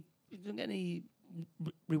any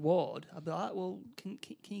reward. I'd be like, "Well, can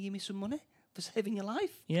you give me some money for saving your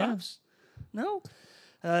life?" Yeah. Perhaps? No.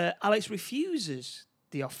 Alex refuses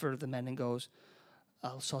the offer of the men and goes,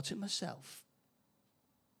 "I'll sort it myself."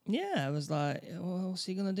 Yeah, I was like, well, what's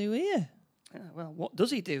he gonna do here? Well, what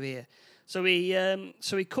does he do here? So he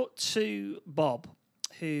cut to Bob,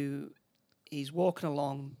 who he's walking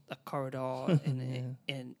along a corridor in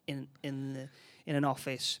an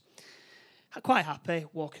office, quite happy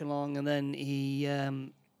walking along, and then he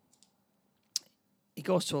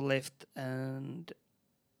goes to a lift, and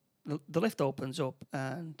the lift opens up,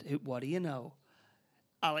 and what do you know?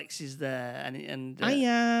 Alex is there, and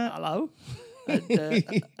Hiya. hello,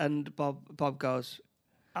 and Bob goes,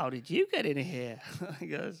 "How did you get in here?" He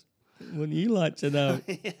goes, Wouldn't you like to know?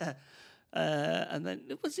 "Yeah," and then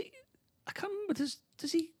was it? I can't remember.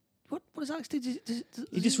 Does he? What does Alex do? Does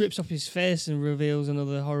He just rips off his face and reveals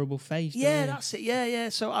another horrible face. Yeah, doesn't that's it. Yeah.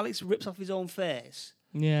 So Alex rips off his own face.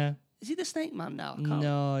 he? Yeah. Is he the Snake Man now?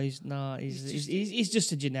 No, he's not. He's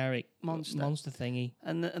just a generic monster thingy.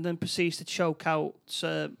 And then proceeds to choke out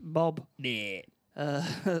Bob. Yeah.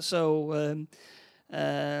 So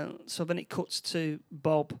then it cuts to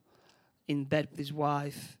Bob in bed with his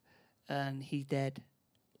wife, and he's dead.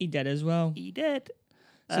 He dead as well. He dead.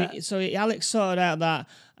 So Alex sorted out that,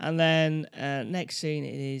 and then next scene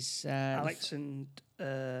it is Alex and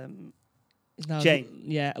is now Jane.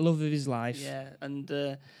 Yeah, love of his life. Yeah,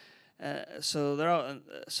 and so they're out.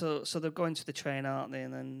 So they're going to the train, aren't they?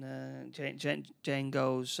 And then Jane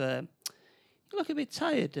goes, "You look a bit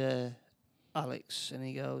tired, Alex." And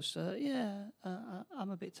he goes, "Yeah, I'm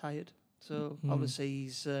a bit tired." So obviously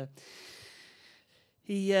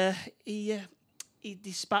he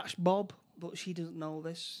dispatched Bob, but she doesn't know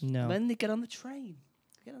this. No. Then they get on the train.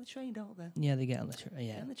 They get on the train, don't they? Yeah, they get on the train. Get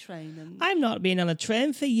Yeah. on the train, and I've not been on a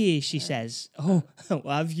train for years, she says. Oh,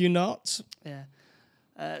 have you not? yeah.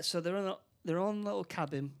 So they're on a little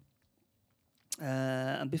cabin,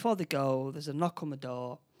 and before they go, there's a knock on the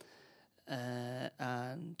door,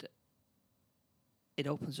 and it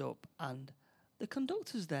opens up, and the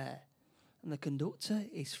conductor's there, and the conductor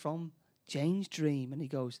is from Jane's dream, and he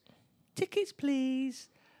goes, "Tickets, please,"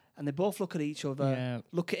 and they both look at each other,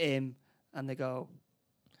 look at him, and they go,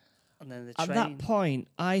 and then the train. At that point,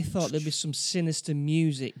 I thought there'd be some sinister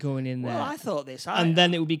music going in there. Well, I thought this, and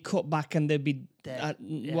then it would be cut back, and they'd be Dead,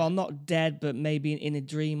 yeah. well, not dead, but maybe in a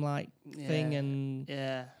dream-like thing, and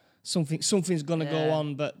something's gonna go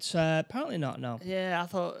on, but apparently not. No. Yeah, I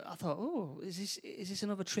thought. Oh, is this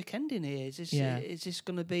another trick ending here? Is this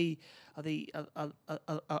going to be? Are they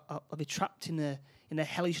trapped in a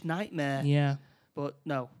hellish nightmare? Yeah. But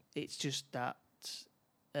no, it's just that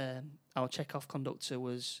our Chekhov conductor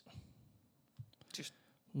was just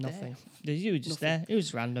nothing. You were just Nothing. there. It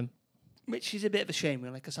was random. which is a bit of a shame,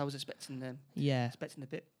 really, because I was expecting a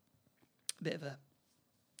bit of a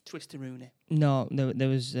twisty-rooney. No, there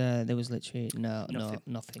was literally Nothing.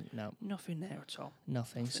 nothing, no, Nothing there at all.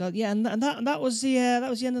 nothing. So yeah, and that was the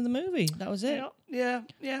end of the movie. That was it. Yeah.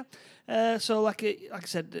 So like I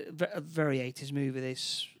said, a very 80s movie.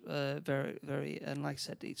 This very, very, and like I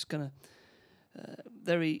said, it's gonna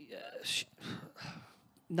very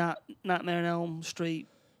Nightmare on Elm Street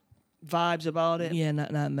vibes about it. Yeah,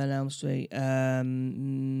 Nightmare on Elm Street.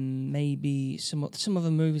 Maybe some other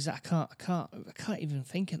movies that I can't even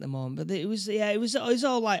think at the moment. But it was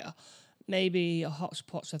all like maybe a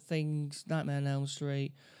hodgepodge of things. Nightmare on Elm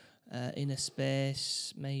Street, Inner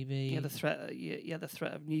Space, maybe. Yeah, the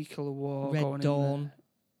threat of nuclear war. Red going Dawn. in there.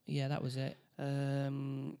 Yeah, that was it.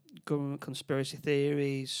 Government conspiracy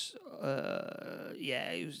theories.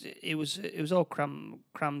 It was all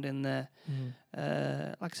crammed in there.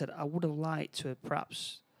 Like I said, I would have liked to have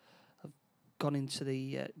perhaps have gone into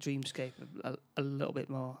the dreamscape a little bit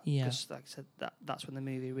more. Yeah. Because like I said, that's when the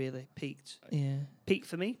movie really peaked. Yeah. Peaked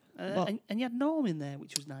for me. And you had Norm in there,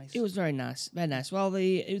 which was nice. It was very nice, very nice. Well,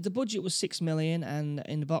 the budget was $6 million, and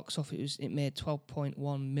in the box office it made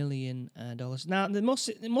 $12.1 million. Now, the most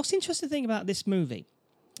interesting thing about this movie,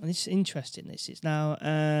 and this is interesting. This is now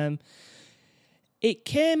it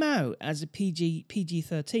came out as a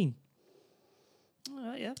PG-13.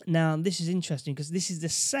 Yeah. Now, this is interesting because this is the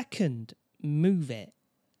second movie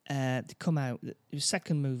to come out. It was the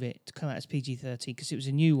second movie to come out as PG-13 because it was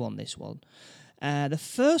a new one. This one. The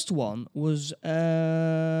first one was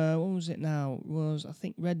what was it now? Was I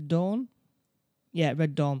think Red Dawn? Yeah,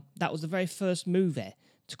 Red Dawn. That was the very first movie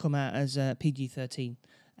to come out as PG-13,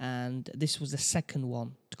 and this was the second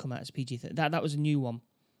one to come out as PG-13. That was a new one,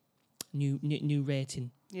 new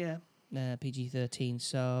rating. Yeah. PG-13.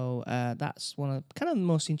 So that's one of kind of the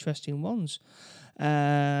most interesting ones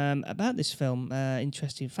about this film.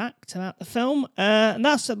 Interesting fact about the film, and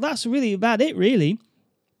that's really about it, really.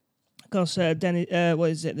 Because Dennis,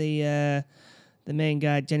 the main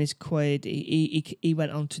guy, Dennis Quaid, he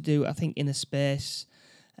went on to do, I think, Inner Space,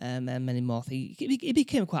 and many more things. He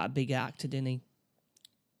became quite a big actor, didn't he?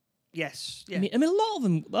 Yes. Yeah. I mean, a lot of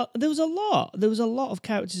them. There was a lot of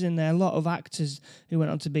characters in there. A lot of actors who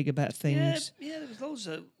went on to bigger, better things. Yeah. There was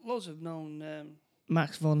loads of known.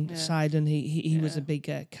 Max von Sydow, he was a big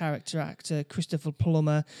character actor. Christopher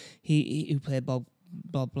Plummer, he who played Bob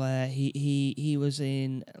Blair. He was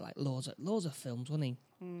in like loads of films, wasn't he?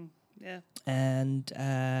 Yeah. And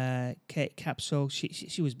Kate Capshaw,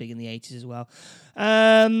 she was big in the 80s as well.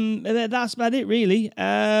 That's about it, really.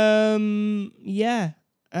 I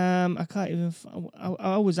can't even. I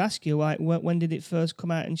always ask you, like, when did it first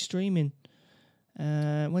come out in streaming?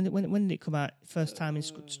 When did it come out first time in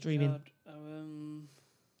streaming? God.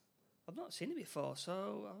 I've not seen it before,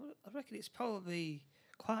 so I reckon it's probably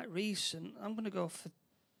quite recent. I'm going to go for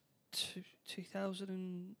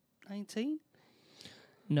 2019.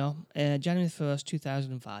 No, January 1st,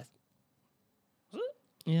 2005. Was it?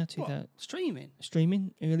 Yeah, 2000. Streaming?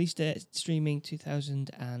 Streaming. It released it streaming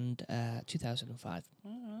 2005. All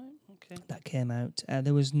right, okay. That came out.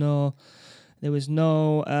 There was no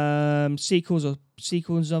sequels or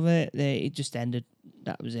sequels of it. It just ended.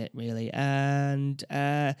 That was it, really. And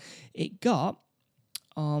it got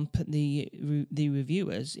on the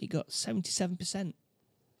reviewers. It got 77%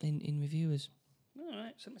 in reviewers. All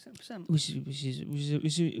right, 77%. Which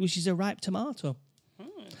is a ripe tomato.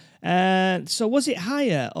 So was it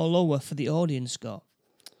higher or lower for the audience score?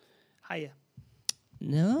 Higher.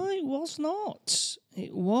 No, it was not.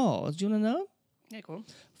 It was. Do you want to know? Yeah, go on.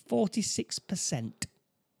 46%.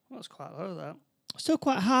 Well, that's quite low, that. Still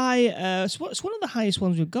quite high. It's one of the highest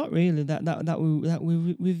ones we've got, really. That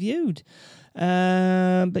we reviewed.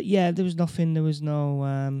 But yeah, there was nothing. There was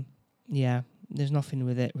no. There's nothing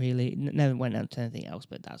with it really. Never went on to anything else.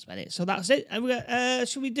 But that's about it. So that's it. And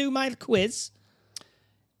should we do my quiz?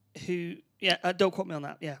 Don't quote me on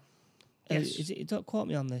that. Yeah. Yes. Is it? Don't quote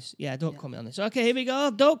me on this. Yeah, don't quote me on this. Okay, here we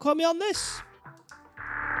go. Don't quote me on this.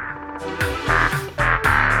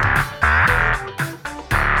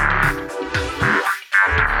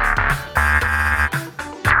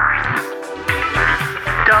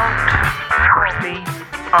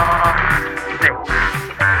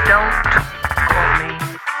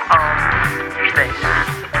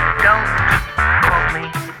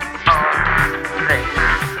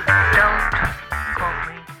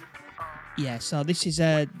 Yeah, so this is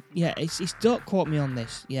it's Don't Quote Me on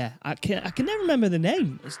This. Yeah, I can never remember the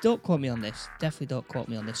name. It's Don't Quote Me on This. Definitely Don't Quote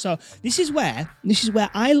Me on This. So this is where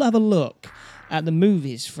I'll have a look at the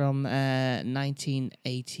movies from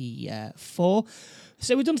 1984.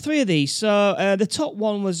 So we've done 3 of these. So the top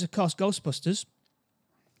one was, of course, Ghostbusters,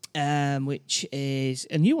 which is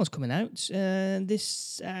a new one's coming out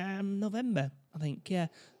this November, I think. Yeah.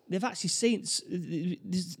 They've actually seen.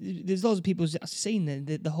 There's loads of people who've actually seen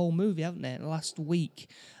the whole movie, haven't they? Last week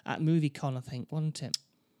at MovieCon, I think, wasn't it?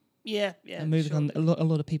 Yeah. At MovieCon, sure. A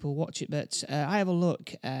lot of people watch it, but I have a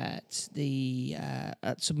look at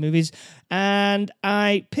at some movies, and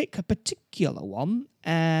I pick a particular one,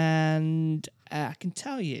 and I can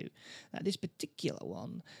tell you that this particular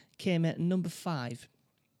one came at number 5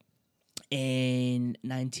 in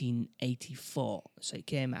 1984. So it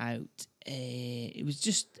came out. It was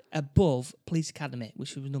just above Police Academy,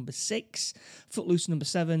 which was number 6. Footloose number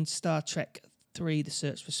 7. Star Trek 3: The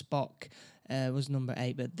Search for Spock was number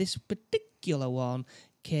 8. But this particular one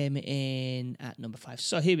came in at number 5.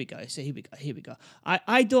 So here we go. Here we go.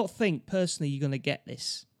 I don't think personally you're gonna get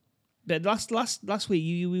this. But last week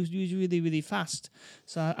you was really, really fast.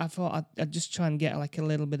 So I thought I'd just try and get like a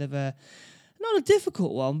little bit of a. Not a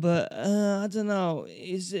difficult one, but I don't know.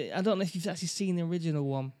 I don't know if you've actually seen the original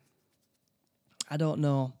one. I don't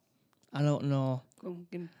know. Go on,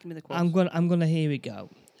 give me the quotes. I'm gonna. Here we go.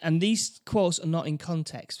 And these quotes are not in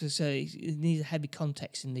context, so it needs a heavy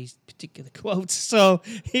context in these particular quotes. So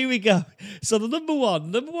here we go. So the number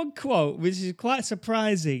one quote, which is quite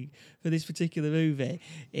surprising for this particular movie,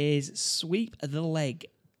 is "Sweep the leg."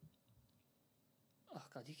 Oh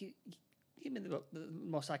God, you give me the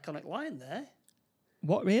most iconic line there.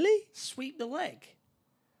 What, really? Sweep the leg.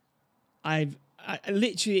 I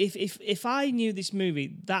literally, if I knew this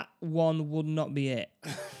movie, that one would not be it.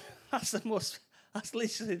 That's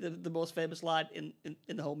literally the most famous line in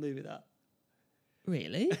the whole movie. That.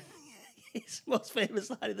 Really? It's the most famous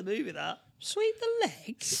line in the movie. That. Sweep the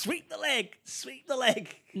leg. Sweep the leg. Sweep the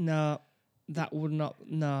leg. No, that would not.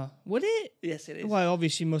 No, would it? Yes, it is. Well,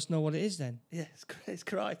 obviously, you must know what it is then. Yeah, it's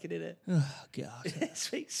cracking, isn't it? Oh God.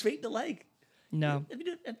 sweep the leg. No. Have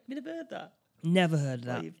you never heard that? Never heard of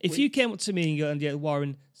that. If you came up to me and go, yeah,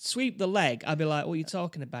 Warren, sweep the leg, I'd be like, what are you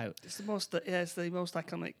talking about? It's the most. It's the most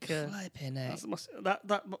iconic. Flipping heck. That's the most.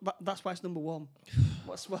 That's why it's number one.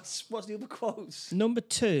 What's the other quotes? Number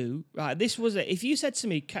 2, right? This was it. If you said to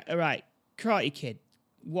me, right, Karate Kid,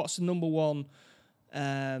 what's the number one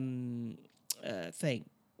thing?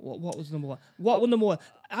 What was number one? What was number one?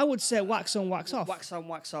 I would say Wax On, Wax Off. Wax On,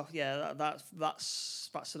 Wax Off. Yeah, that's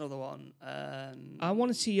another one. I want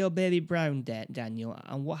to see your baby brown, Daniel,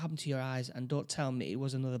 and what happened to your eyes. And don't tell me it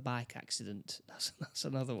was another bike accident. That's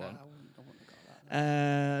another one. I wouldn't have got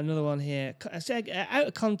that. Another one here. I say, out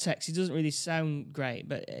of context, it doesn't really sound great,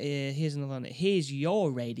 but here's another one. Here's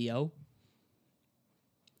your radio.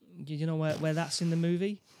 Do you know where that's in the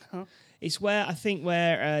movie? Huh? It's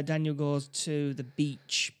where Daniel goes to the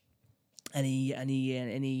beach, and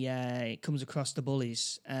he comes across the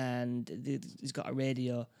bullies, and he's got a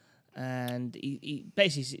radio, and he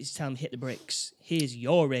basically he's telling him hit the bricks. Here's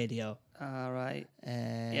your radio. All right.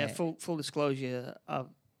 Yeah. Full disclosure. I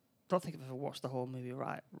don't think I've ever watched the whole movie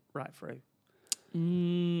right through.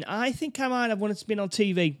 I think I might have when it's been on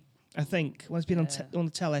TV. I think when it's been on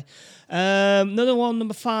the telly. Another one,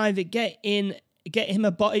 number 5. Get him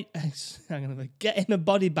a body. Get him a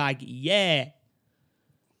body bag. Yeah,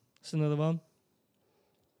 that's another one.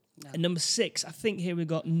 No. And number 6, I think here we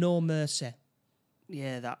got No Mercy.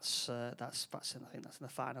 Yeah, that's I think that's in the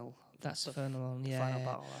final. That's the final one. Yeah.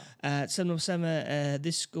 Final battle. So number 7,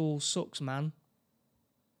 This School Sucks, Man.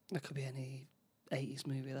 That could be any 80s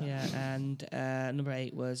movie. That. Yeah, and number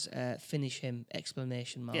 8 was Finish Him! !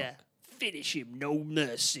 Yeah, finish him, no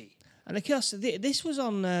mercy. And of course, this was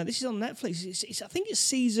on. This is on Netflix. I think it's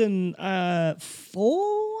season 4. I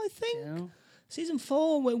think season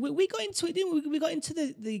 4. We got into it, didn't we? We got into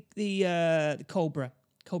the Cobra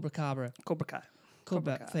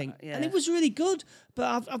thing, yeah. And it was really good.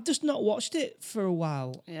 But I've just not watched it for a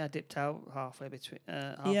while. Yeah, I dipped out halfway between.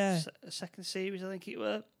 Second series, I think it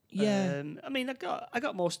were. Yeah. I mean, I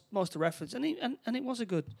got most of the reference, and it was a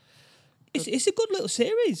good. It's a good little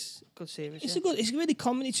series. Good series. It's really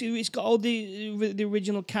comedy too. It's got all the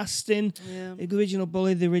original casting, the original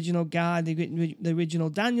bully, the original guy, the original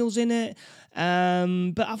Daniels in it. But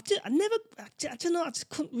I don't know. I just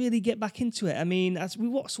couldn't really get back into it. I mean, as we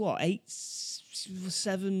watched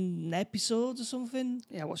 7 episodes or something.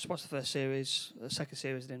 Yeah, what's the first series? The second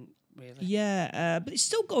series didn't really. Yeah, but it's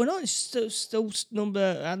still going on. It's still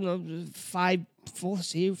number, I don't know,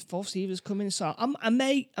 4th series coming. So I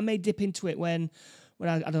may dip into it when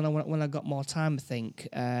I don't know when I got more time. I think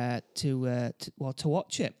to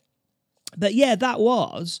watch it. But yeah, that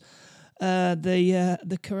was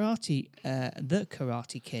the Karate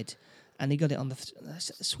Kid, and he got it on the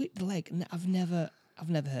sweep the leg. I've never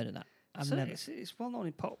heard of that. It's well known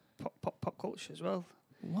in pop culture as well.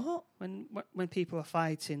 What? When people are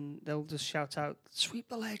fighting, they'll just shout out, "Sweep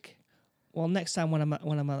the leg." Well, next time when I'm at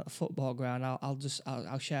a football ground, I'll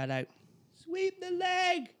shout out, "Sweep the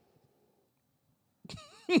leg."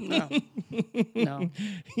 No.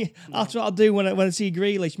 Yeah, that's what I'll do when I see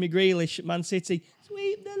Grealish, Man City.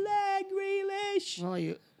 Sweep the leg, Grealish.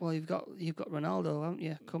 Well, you've got Ronaldo, haven't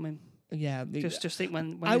you? Coming. Yeah, just think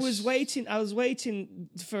when I was waiting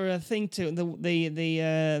for a thing to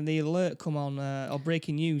the alert come on or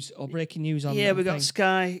breaking news on. Yeah, we got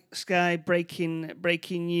Sky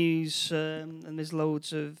breaking news, and there's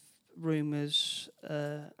loads of rumours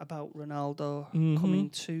about Ronaldo coming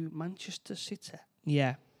to Manchester City.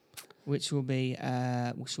 Yeah, which will be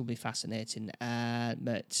fascinating.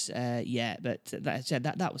 But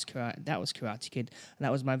that was Karate Kid, and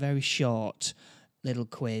that was my very short little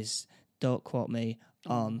quiz. Don't quote me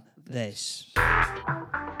on this.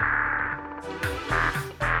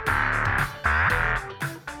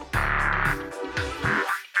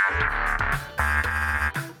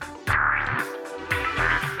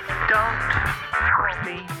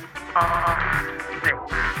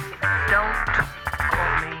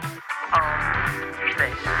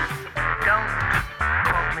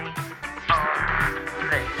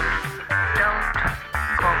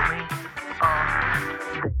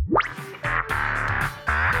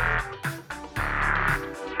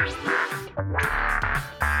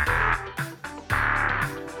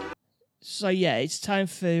 So yeah, it's time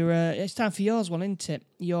for yours one, isn't it?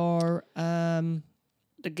 Your the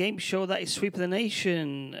game show that is sweeping the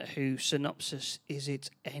nation. Whose synopsis is it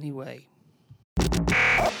anyway?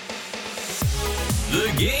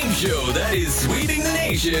 The game show that is sweeping the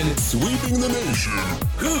nation. Sweeping the nation.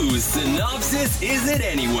 Whose synopsis is it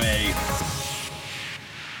anyway?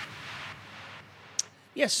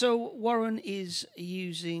 Yeah, so Warren is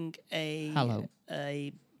using a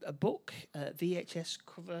book, VHS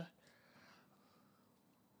cover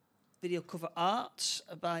video cover art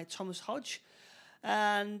by Thomas Hodge.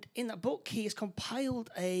 And in that book, he has compiled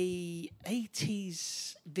a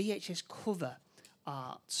 80s VHS cover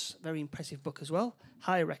art. Very impressive book as well.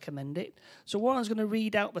 Highly recommend it. So Warren's going to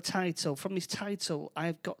read out the title. From this title,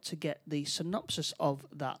 I've got to get the synopsis of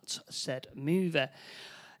that said movie.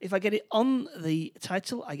 If I get it on the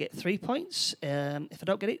title, I get 3 points. If I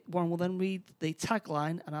don't get it, Warren will then read the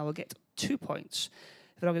tagline and I will get 2 points.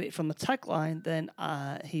 If I don't get it from the tagline, then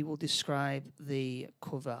he will describe the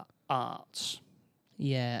cover art.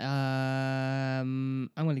 Yeah, I'm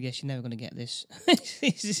going to guess you're never going to get this.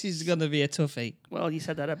 This is going to be a toughie. Well, you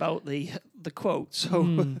said that about the quote, so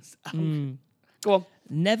go on.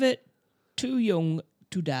 Never too young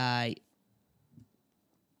to die.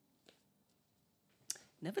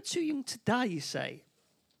 Never too young to die, you say?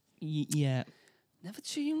 Yeah. Never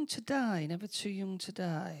too young to die, never too young to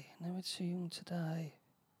die, never too young to die.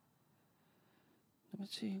 Never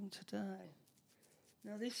too young to die.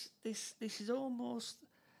 Now this is almost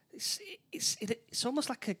it's almost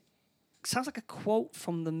like sounds like a quote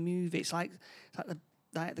from the movie. It's like the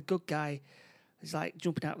good guy is like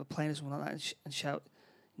jumping out of a plane or something like that and shout,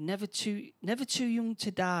 never too young to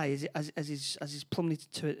die as he's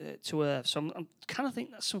plummeted to earth. So I'm kind of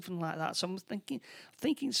thinking that's something like that. So I'm thinking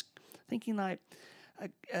like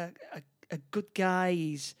a good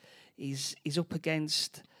guy is up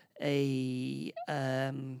against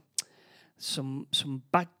some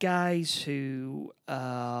bad guys who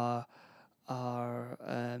are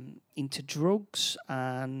into drugs,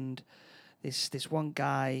 and this one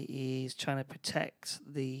guy is trying to protect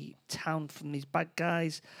the town from these bad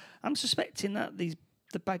guys. I'm suspecting that the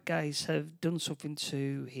bad guys have done something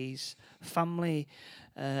to his family,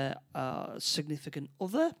 significant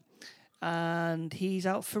other, and he's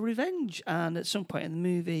out for revenge. And at some point in the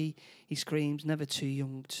movie, he screams, "Never too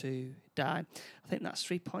young to die." I think that's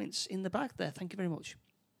 3 points in the bag there. Thank you very much.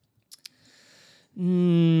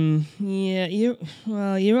 Yeah, you're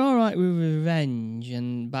all right with revenge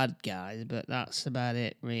and bad guys, but that's about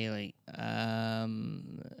it, really.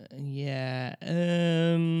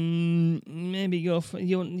 Maybe go for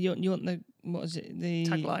you want the what is it the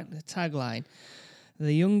Tagline. The tagline.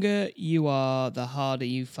 The younger you are, the harder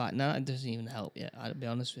you fight. No, it doesn't even help yet. I'll be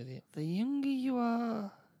honest with you. The younger you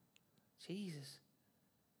are, Jesus,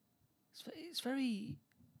 it's very.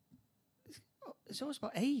 It's always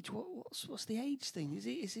about age. What's the age thing? Is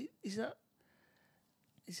it?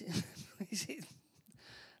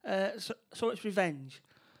 So it's revenge.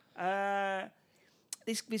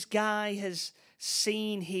 This guy has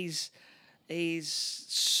seen his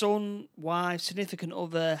son, wife, significant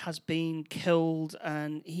other has been killed,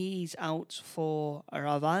 and he's out for a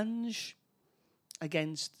revenge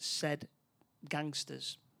against said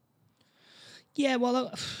gangsters. Yeah,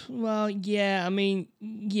 yeah. I mean,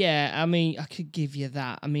 I could give you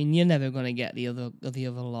that. I mean, you're never going to get the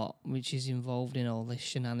other lot, which is involved in all this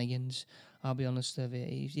shenanigans. I'll be honest with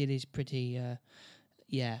you, it is pretty.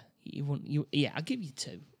 Yeah, you wouldn't. I'll give you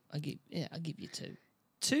two. I'll give you two.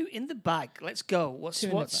 Two in the bag. Let's go. What's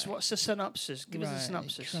the synopsis? Give us Right, the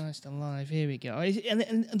synopsis. Christ alive! Here we go.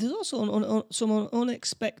 And there's also some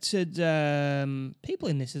unexpected people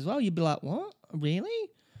in this as well. You'd be like, what? Really?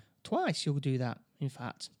 Twice you'll do that, in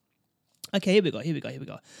fact. Okay, here we go.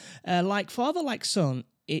 Like father, like son,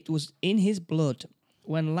 it was in his blood.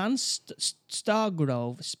 When Lance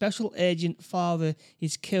Stargrove, special agent father,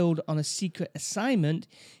 is killed on a secret assignment,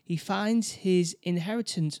 he finds his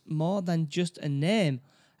inheritance more than just a name.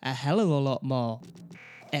 A hell of a lot more!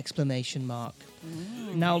 Exclamation mark.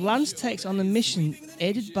 Now Lance takes on a mission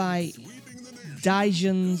aided by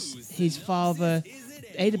Dajon, his father,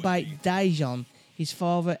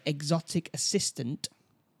 exotic assistant.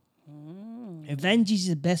 Revenge is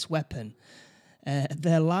the best weapon.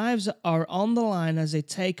 Their lives are on the line as they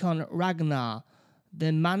take on Ragnar,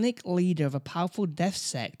 the manic leader of a powerful death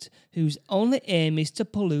sect whose only aim is to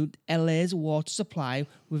pollute LA's water supply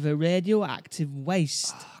with a radioactive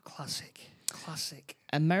waste. Oh, classic.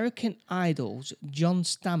 American Idols, John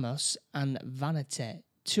Stamos and Vanity,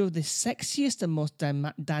 two of the sexiest and most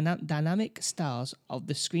dynamic stars of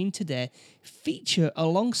the screen today, feature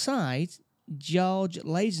alongside George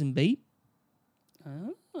Lazenby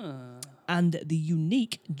and the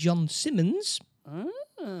unique John Simmons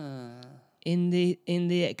in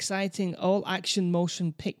the exciting all-action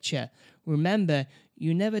motion picture. Remember,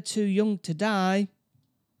 you're never too young to die.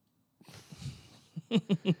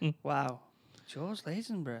 Wow. George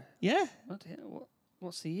Lazenby. Yeah.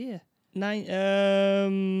 What's the year?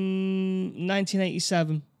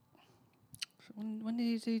 1987. When When did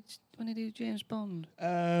he do? When did he do James Bond?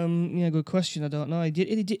 Yeah, good question. I don't know.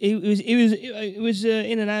 It was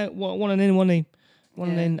in and out, one and in, one in,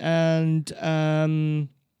 one and in, and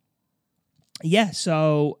yeah.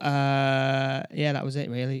 So yeah, that was it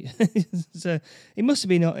really. So it must have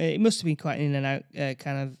been quite in and out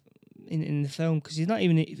kind of in the film, because he's not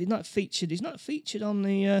featured. He's not featured on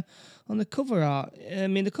the cover art. I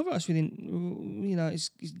mean, the cover art's really,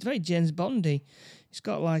 it's very James Bondy. He's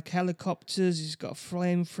got like helicopters. He's got a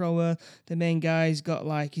flamethrower. The main guy's got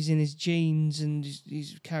like, he's in his jeans and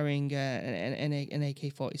he's carrying an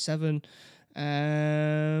AK-47.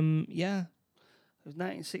 Yeah. It was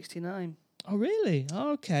 1969. Oh really?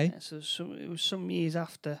 Oh, okay. Yeah, so it was some years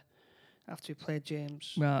after he played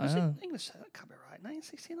James. Right. Was Oh. it English? That can't be right.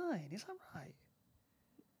 1969. Is that right?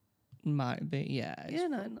 Might be. Yeah. Yeah,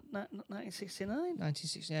 1969.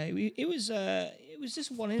 1960. It was just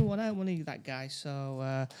one in, one out, one in, that guy.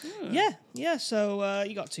 So Hmm. yeah. So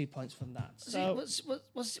you got 2 points from that. So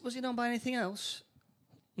Was it known by anything else?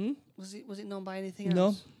 Hmm? Was it known by anything no,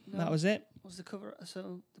 else? that was it. Was the cover?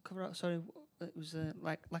 So the cover art. Sorry, it was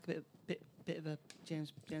like a bit of a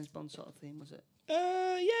James Bond sort of theme, was it?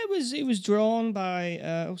 Yeah, it was drawn by.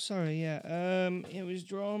 It was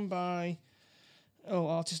drawn by. Oh,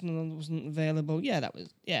 artist wasn't available. Yeah, that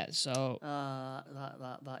was. Yeah, so.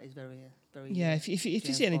 That is very very. Yeah, if you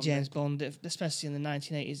see any Bond, James Bond, especially in the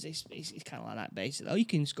 1980s, it's kind of like that basically. Oh, you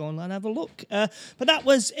can just go online and have a look. But that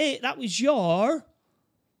was it. That was your.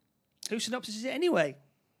 Whose synopsis is it anyway?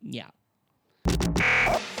 Yeah.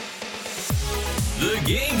 The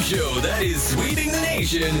game show that is sweeping the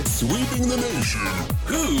nation. Sweeping the nation.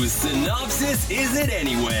 Whose synopsis is it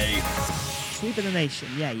anyway? Sweeping the nation.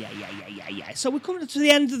 Yeah. So we're coming to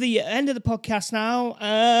the end of the podcast now,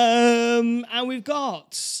 and we've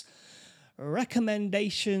got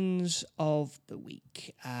recommendations of the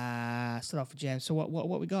week. Start off with James. So what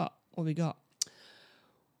we got? What we got?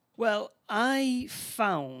 Well, I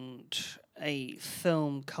found a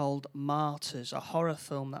film called Martyrs, a horror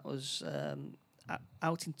film that was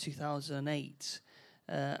out in 2008.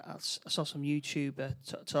 I saw some YouTuber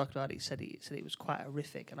talk about it. He said it was quite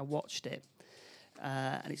horrific, and I watched it,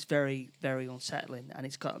 and it's very, very unsettling, and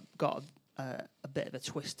it's got a bit of a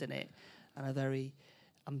twist in it, and a very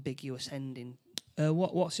ambiguous ending.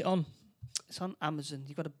 What's it on? It's on Amazon.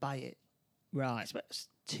 You've got to buy it. Right. It's about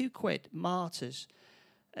 £2. Martyrs.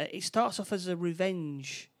 It starts off as a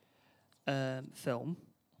revenge film,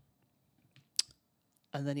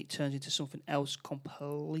 and then it turns into something else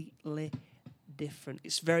completely different.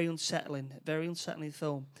 It's very unsettling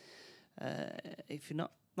film. If you're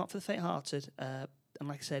not for the faint-hearted, and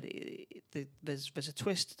like I said, there's a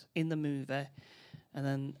twist in the movie, and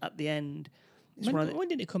then at the end, When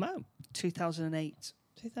did it come out? 2008.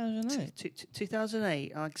 2008.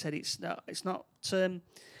 2008. Like I said, it's not for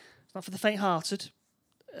the faint-hearted.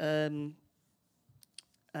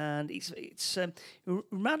 And it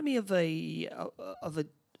reminded me of a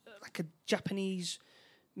like a Japanese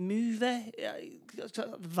movie. It's got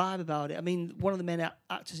a vibe about it. I mean, one of the main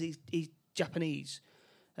actors is Japanese.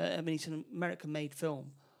 I mean, it's an American-made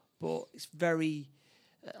film, but it's very.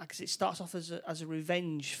 Like I said, it starts off as a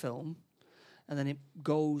revenge film, and then it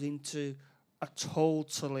goes into a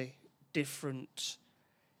totally different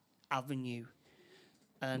avenue.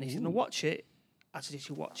 And if you're gonna watch it, I suggest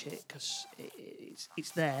you watch it because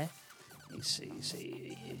it's there.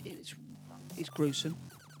 It's gruesome.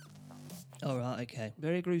 All right. Okay.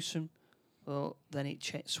 Very gruesome. Well, then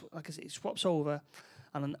like I said, it swaps over,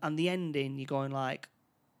 and the ending you're going like,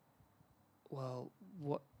 well,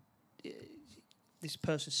 what? This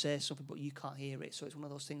person says something, but you can't hear it. So it's one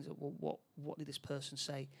of those things that, well, what did this person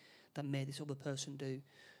say that made this other person do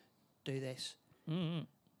this? Mm-hmm.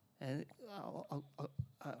 And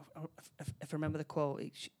if I remember the quote,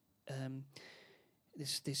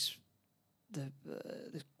 this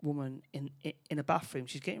woman in a bathroom,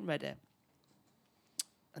 she's getting ready,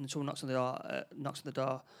 and someone knocks on the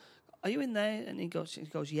door. Are you in there? And he goes,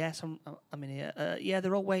 yes, I'm in here. Yeah,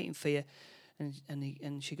 they're all waiting for you.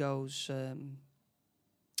 And she goes,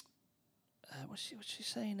 what's she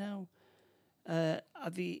saying now?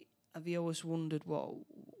 Have you always wondered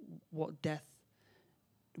what death?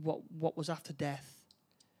 What was after death?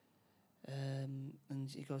 And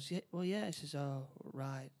he goes, yeah, well, yeah. He says, oh,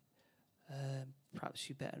 right. Perhaps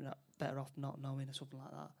you better off not knowing or something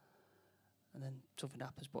like that. And then something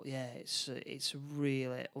happens, but yeah, it's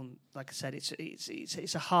really like I said, it's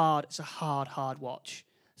a hard watch.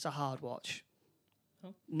 It's a hard watch.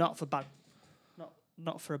 Oh. Not for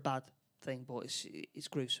a bad thing, but it's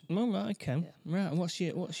gruesome. Oh, right, okay. Yeah. Right, and what's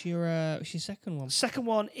your second one? Second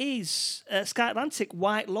one is Sky Atlantic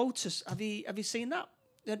White Lotus. Have you seen that?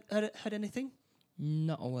 Heard anything?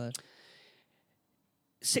 Not a word.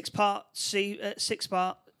 6-part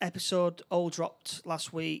episode, all dropped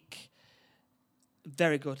last week.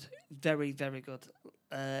 Very good, very very good.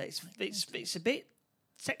 It's a bit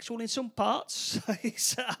sexual in some parts.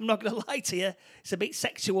 I'm not going to lie to you. It's a bit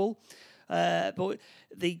sexual, but one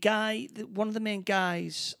of the main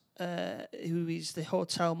guys, who is the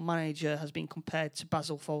hotel manager, has been compared to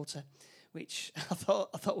Basil Fawlty, which I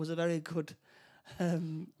thought was a very good.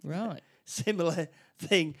 Right. Similar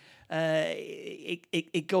thing.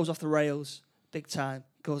 It goes off the rails big time.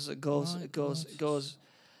 Goes. Is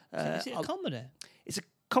it a comedy? It's a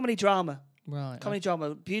comedy drama. Right. Comedy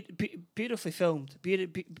drama. Beautifully filmed.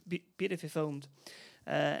 Beautifully filmed.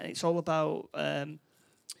 And it's all about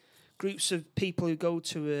groups of people who go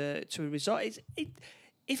to a resort.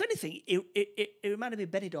 If anything, it reminded me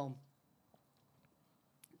of Benidorm.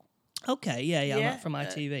 Okay, yeah, from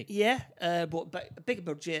ITV. But bigger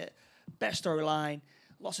budget, better storyline,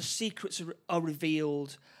 lots of secrets are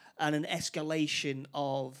revealed, and an escalation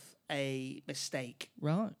of a mistake.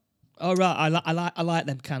 Right. Oh, right. I like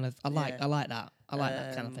them kind of. I like that. I like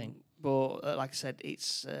that kind of thing. But like I said,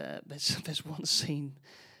 it's there's one scene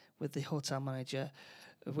with the hotel manager,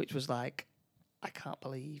 which was like, I can't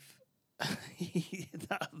believe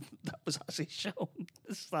that was actually shown.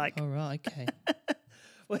 It's like, oh, right, okay.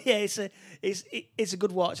 well, yeah, it's a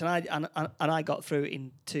good watch, and I got through it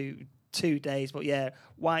in two days. But yeah,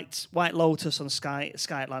 White Lotus on Sky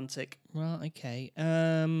Atlantic. Right, okay.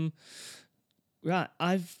 Right,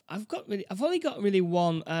 I've only got really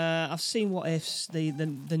one. I've seen What Ifs, the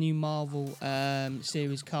new Marvel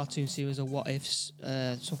series, cartoon series of What Ifs.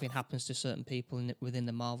 Something happens to certain people within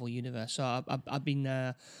the Marvel universe. So I've been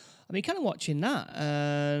kind of watching that,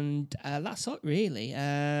 and that's it really.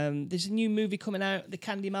 There's a new movie coming out, The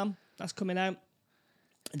Candyman. That's coming out.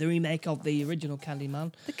 The remake of the original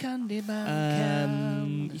Candyman. The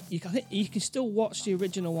Candyman. You can still watch the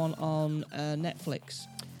original one on Netflix.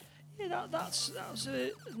 Yeah, that was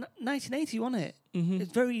 1980, wasn't it? Mm-hmm.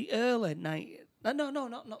 It's very early. Not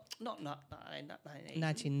 1980.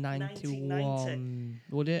 1991.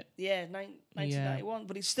 Would it? Yeah, 1991.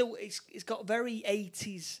 But it's got a very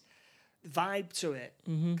 80s vibe to it.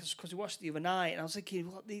 Because we watched it the other night, and I was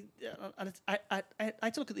thinking, what the? I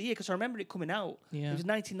had to look at the year because I remember it coming out. Yeah. It was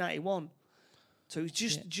 1991, so it was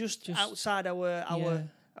just outside our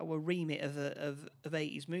remit of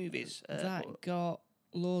 80s movies. That got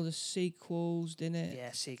loads of sequels, didn't it?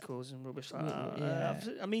 Yeah, sequels and rubbish like that. Yeah.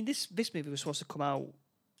 I mean, this movie was supposed to come out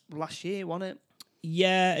last year, wasn't it?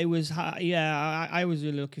 Yeah, it was. Yeah, I was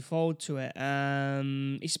really looking forward to it.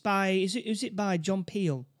 It's by. Is it by John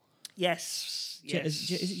Peel? Yes.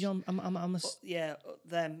 Is it John? Them.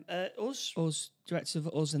 Us. Us, director of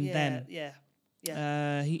Us and Them. Yeah.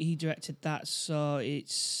 He directed that, so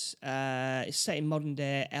it's set in modern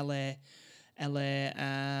day LA.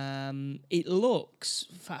 It looks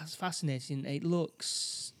fascinating. It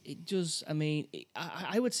does. I mean,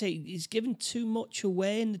 I would say it's given too much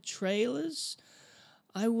away in the trailers.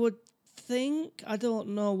 I would think. I don't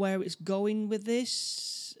know where it's going with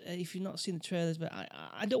this. If you've not seen the trailers, but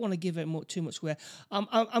I don't want to give it too much away.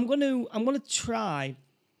 I'm going to try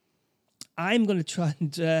and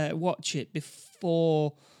watch it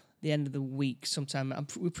before the end of the week sometime.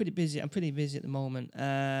 We're pretty busy. I'm pretty busy at the moment.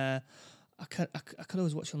 I could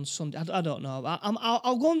always watch it on Sunday. I don't know.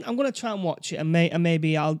 I'm going to try and watch it, and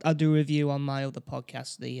maybe I'll do a review on my other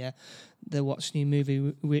podcast, the What's New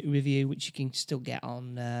movie review, which you can still get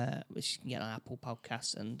on Apple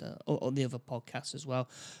Podcasts and all the other podcasts as well.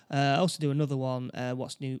 I also do another one,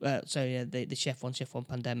 What's New. The Chef One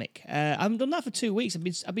Pandemic. I haven't done that for 2 weeks.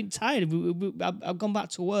 I've been tired. I've gone back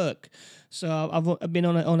to work, so I've been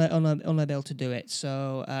unable to do it.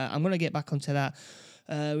 So I'm going to get back onto that.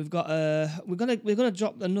 We're gonna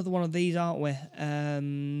drop another one of these, aren't we?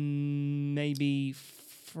 Maybe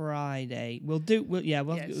Friday. We'll do it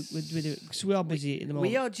because we are busy at the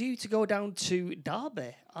moment. We are due to go down to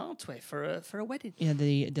Derby, aren't we, for a wedding? Yeah,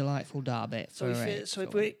 the delightful Derby.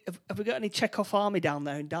 If we got any Chekhov army down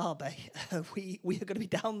there in Derby, we are going to be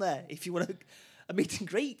down there. If you want a meet and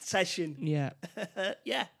greet session, yeah,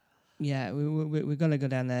 yeah. Yeah, we're gonna go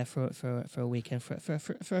down there for a weekend for a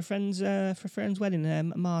friend's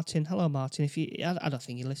wedding. Martin, hello Martin. I don't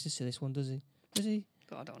think he listens to this one, does he? Does he?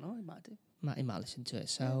 I don't know. He might do. He might listen to it.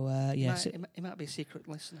 So he might be a secret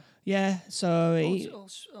listener. Yeah. So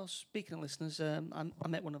speaking of listeners, I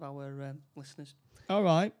met one of our listeners. All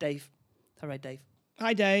right, Dave. Hooray, Dave.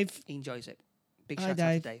 Hi, Dave. He enjoys it. Big Hi, shout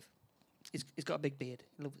out to Dave. He's got a big beard,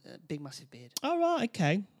 big massive beard. Oh right,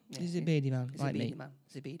 okay. Yeah, He's a yeah. beardy man, He's like a beady me. man.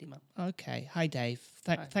 He's a beady man. Okay. Hi, Dave.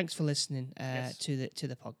 Hi. Thanks for listening Yes. to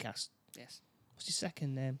the podcast. Yes. What's your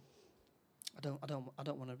second name? I don't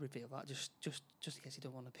want to reveal that. Just in case you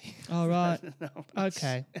don't want to be. All right. No,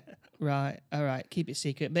 Okay. Right. All right. Keep it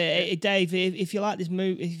secret. But Dave, if you like this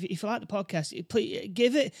movie, if you like the podcast, please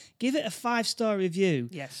give it a 5-star review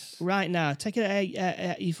Yes. right now. Take it out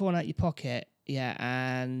your phone out your pocket. Yeah,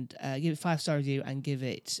 and give it a 5-star review and give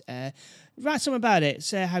it write something about it.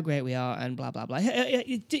 Say how great we are and blah blah blah.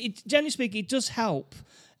 Generally speaking, it does help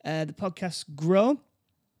the podcast grow.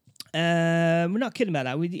 We're not kidding about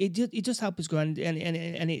that. It does help us grow, and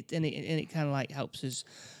it kind of like helps us,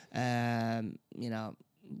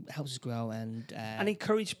 helps us grow and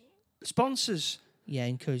encourage sponsors,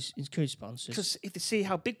 encourage sponsors. because if they see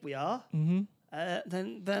how big we are, Mm-hmm.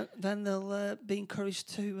 then they'll be encouraged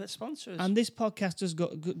to sponsor us. And this podcast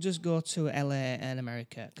does go to LA and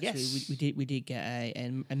America. 'Cause Yes. we did get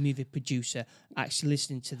a movie producer actually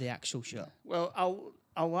listening to the actual show. Well,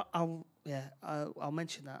 I'll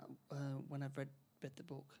mention that when I've read the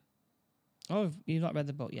book. Oh, you've not read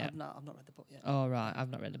the book yet? I've not read the book yet. Oh right, I've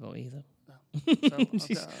not read the book either.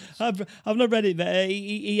 So I've not read it, but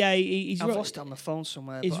he's I've wrote- lost it on my phone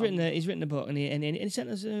somewhere. He's but written a book and he sent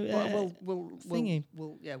us a. thingy.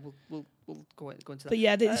 We'll go into that. But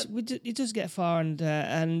yeah, it does get far,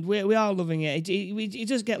 and we are loving it. It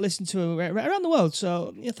does get listened to around the world.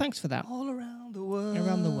 So thanks for that. all around the world.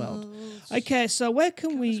 Around the world. Okay, so where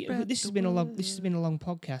can we? spread This has the been a long. word. This has been a long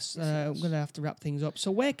podcast. Yes, it I'm has. going to have to wrap things up. So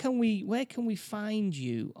where can we find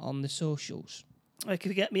you on the socials? You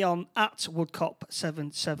can get me on at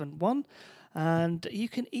woodcop771, and you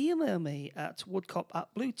can email me at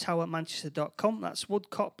woodcop@bluetowermanchester.com. That's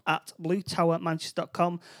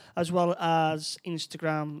woodcop@bluetowermanchester.com, as well as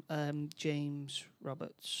Instagram, James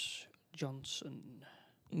Roberts Johnson.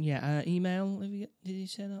 Yeah, email. Did you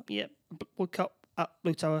say that? Yep,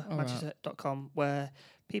 woodcop@bluetowermanchester.com, where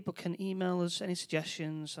people can email us any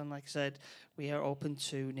suggestions, and like I said, we are open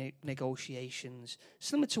to negotiations,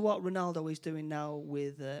 similar to what Ronaldo is doing now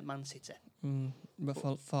with Man City.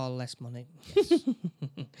 But for less money.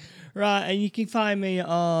 Right, and you can find me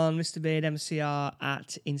on Mr. Beard MCR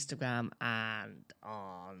at Instagram and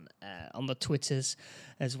on the Twitters,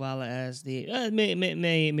 as well as the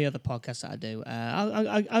me other podcasts that I do.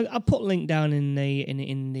 I'll put a link down in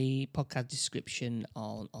the podcast description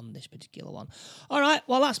on this particular one. All right,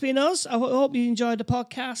 well that's been us. I hope you enjoyed the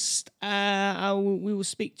podcast. We will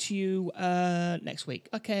speak to you next week.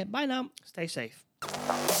 Okay, bye now. Stay safe.